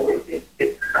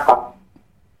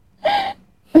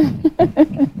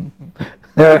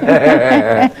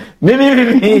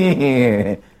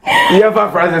 Mimi.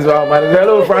 Yeah, Francis.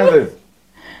 Hello, Francis.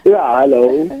 Yeah,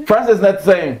 hello. Francis, that's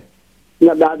saying.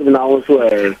 Yeah, that's now so.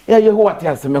 Yeah, you what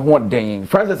else? Me what dang.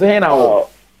 Francis, hey now.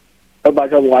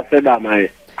 About what said that man.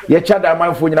 Yeah, chat that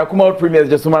man for you. Kumawood Premieres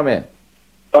just my man.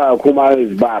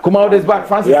 Kumawood is back. Kumawood is back.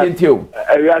 Francis ain't you.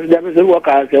 We have to work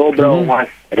as a bro one.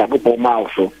 I put on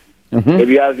mouse so.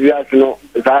 We have to know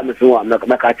that so I'm not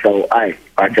catch I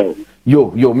catch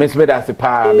yo miss me that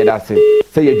pa me that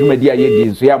say you do media ye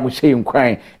din so ya mo shey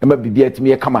nkwan e ma bibia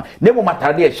timi e kama ne mo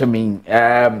matade e hye me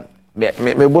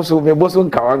boso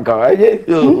nkawanka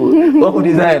what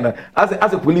design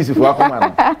as a police for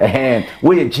akoma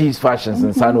we G's fashions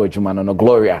and Sano Ejuma no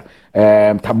Gloria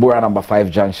Tabora number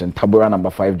 5 junction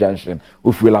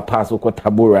Ufwila pass ko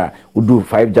Tabora we do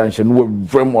 5 junction we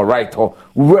Vremo right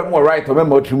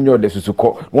remember trimnyo de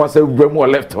susuko once Vremo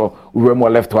left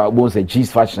or won't say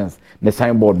G's fashions the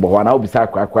signboard but wana obisa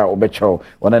kwa obecho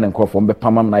wana nenko from be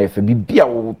pamam na yefe bibia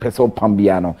wo pese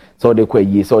pambiano so they kwa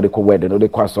yi so they kwa wedding they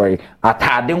kwa sorry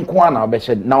atade nko na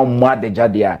obehye na mo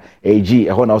adejade a AG e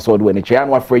ho na so do any try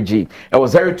and afraid G it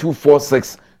was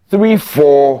 0246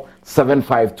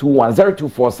 347521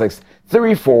 0246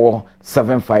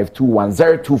 347521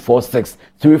 0246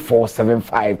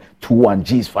 347521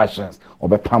 G's fashions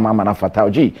obe pamam na fatal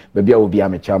G bebia obi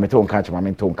amecha metonka chama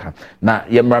metonka na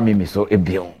yemra mimi so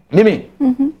ebio Mimi,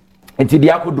 enti di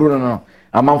akoduro no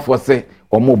amanfo se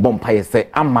omo bompaye se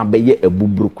ama beye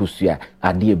ebuburu kusua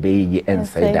ade beye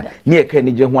ensaida ne e ka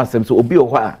ni je ho asem so obi o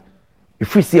ho a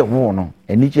ifri se ho no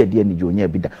eni je de ni je onya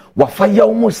bida wafa ya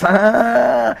omo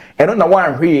sa eno na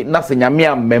wan hwe na se nyame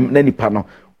amem na nipa no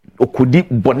okodi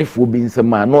bonefo bi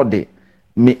nsem a no de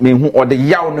me hu ode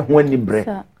yaw ne ho ani bre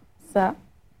sa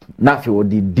na fe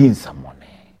odi din samone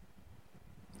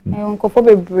nkofo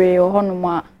bebre o hono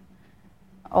ma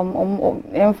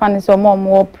enfani so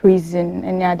more prison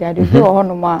any other do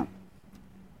hono ma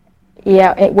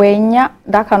yeah when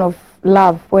that kind of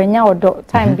love when ya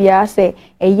time bia say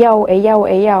eyaw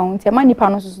nti ma nipa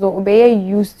no so be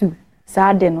used to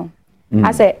sad no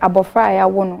I say abofra ya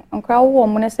wo no nkra wo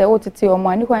mo ne say o tete o mo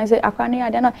ani kwan say akwa ne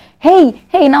ade no hey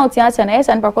now ti ase na yes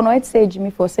and pa no it say Jimmy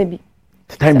for sebi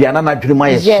time bia na dwene ma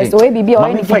yes yes o bibi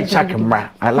o ni fight Ishak mra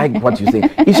I like what you say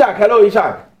Ishak hello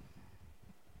Ishak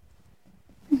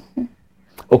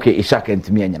okay Ishak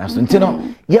ntimi anyana so ntino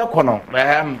ye kono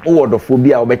owodofo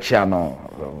bia obechia no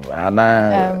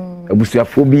ana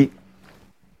abusuafo bi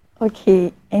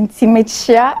okay enti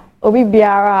mechia obi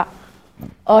biara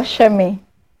o hweme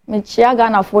mechia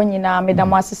Ghana fo nyina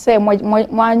medamase say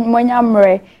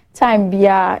monyamre time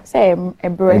bia say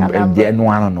ebre anamre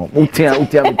no ano no utia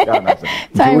mechia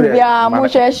time bia mo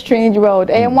share strange world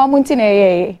mo amunti na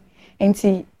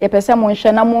enti yepese mo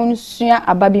nhwe na mo nsua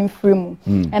ababi mfiri mu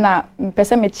na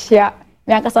mpese mechia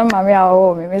me akasa mama ya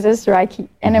o me Mrs. Raki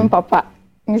enem papa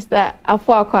Mr.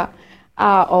 Afuakwa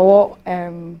owo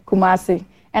Kumasi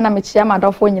ena mechia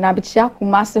madofo nyina bechia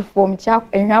Kumasi fo mechia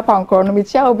ehwa pankro no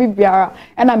mechia obi biara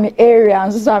ena me area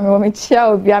nso me mechia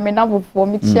obi a me nabofo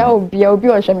mechia obi a obi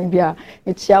ohwe me bia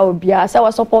mechia obi a say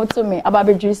we support me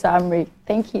ababeju samre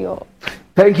thank you all.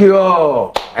 Thank you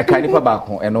all. I can't even back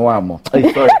home and no one. Sorry.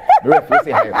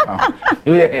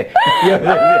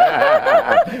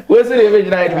 What's the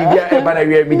original media? But I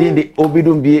mean, the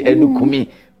Obidum be and Kumi.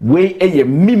 We a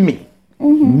Mimi.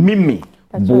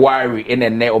 Buari in a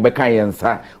ne obekayan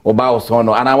sa oba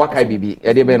osono ana wakai bibi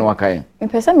e de be no wakai in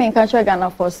person me kan try Ghana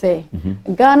for say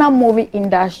Ghana movie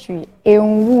industry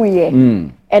enwuye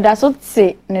e da so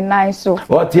te ne nine so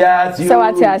what ya so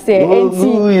what ya say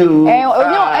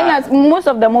most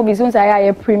of the movies once I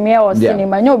premiere or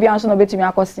cinema no be anso no betumi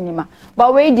akọ cinema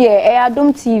but we there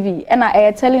Adom TV and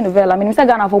I telenovela I mean say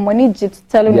Ghana for money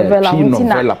telenovela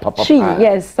untina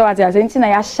yes so what ya say untina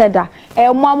ya sheda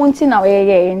mo amuntina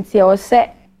we nti o say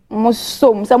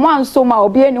musom se mo anso ma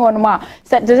obi eni wonu ma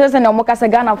se se na mo kasa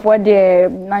Ghana for the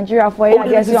Nigeria for ya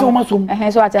dey so what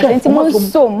ya say nti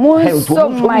musom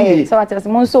mai so what ya say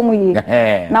musom yi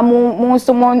na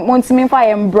musom ntimi fa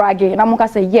em brage na mo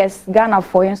kasa yes Ghana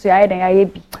for yen so ya den ya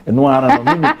bi no ara no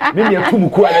mimi akum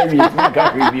ku ara wi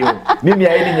ka review mimi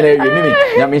ayi ni nyina wi mimi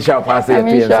na me sha pa say to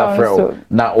yensa frɛ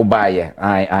na obaye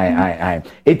ai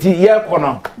eti ye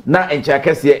kono na encha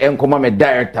kase enkoma me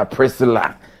director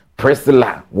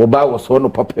Priscilla woba was no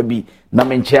papa bi na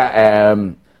mencha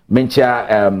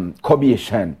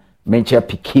Kobieshan mencha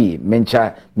Piki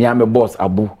mencha miame boss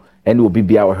Abu and obi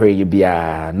bia wo hwe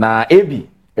bia na Ebi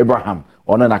Abraham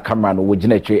ono na camera no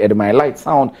wogina twe at my light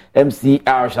sound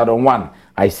MCR Shadow 1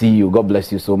 I see you. God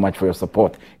bless you so much for your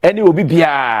support. Any will be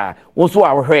bia. Also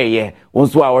our hair,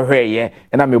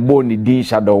 and I'm a bony D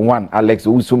Shadow 1. Alex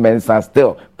Usu Mensa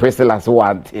still. Priscilla so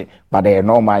want but they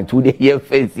no mind 2 day here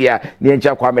face here. The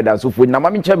encha kwame da so fu na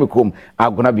mami chemikum.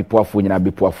 I'm gonna be poor fu na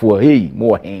be poor fu. Hey,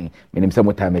 more hen. Menim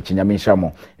some time e chinya menhya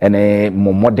mo. Ene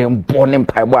mo modern born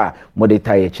empire mo de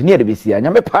tie chinya de be sia.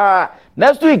 Nyame pa.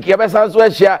 Next week, you better so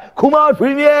share. Kumawood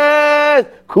Premieres.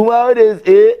 Kumawood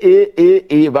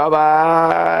is bye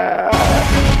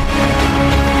bye.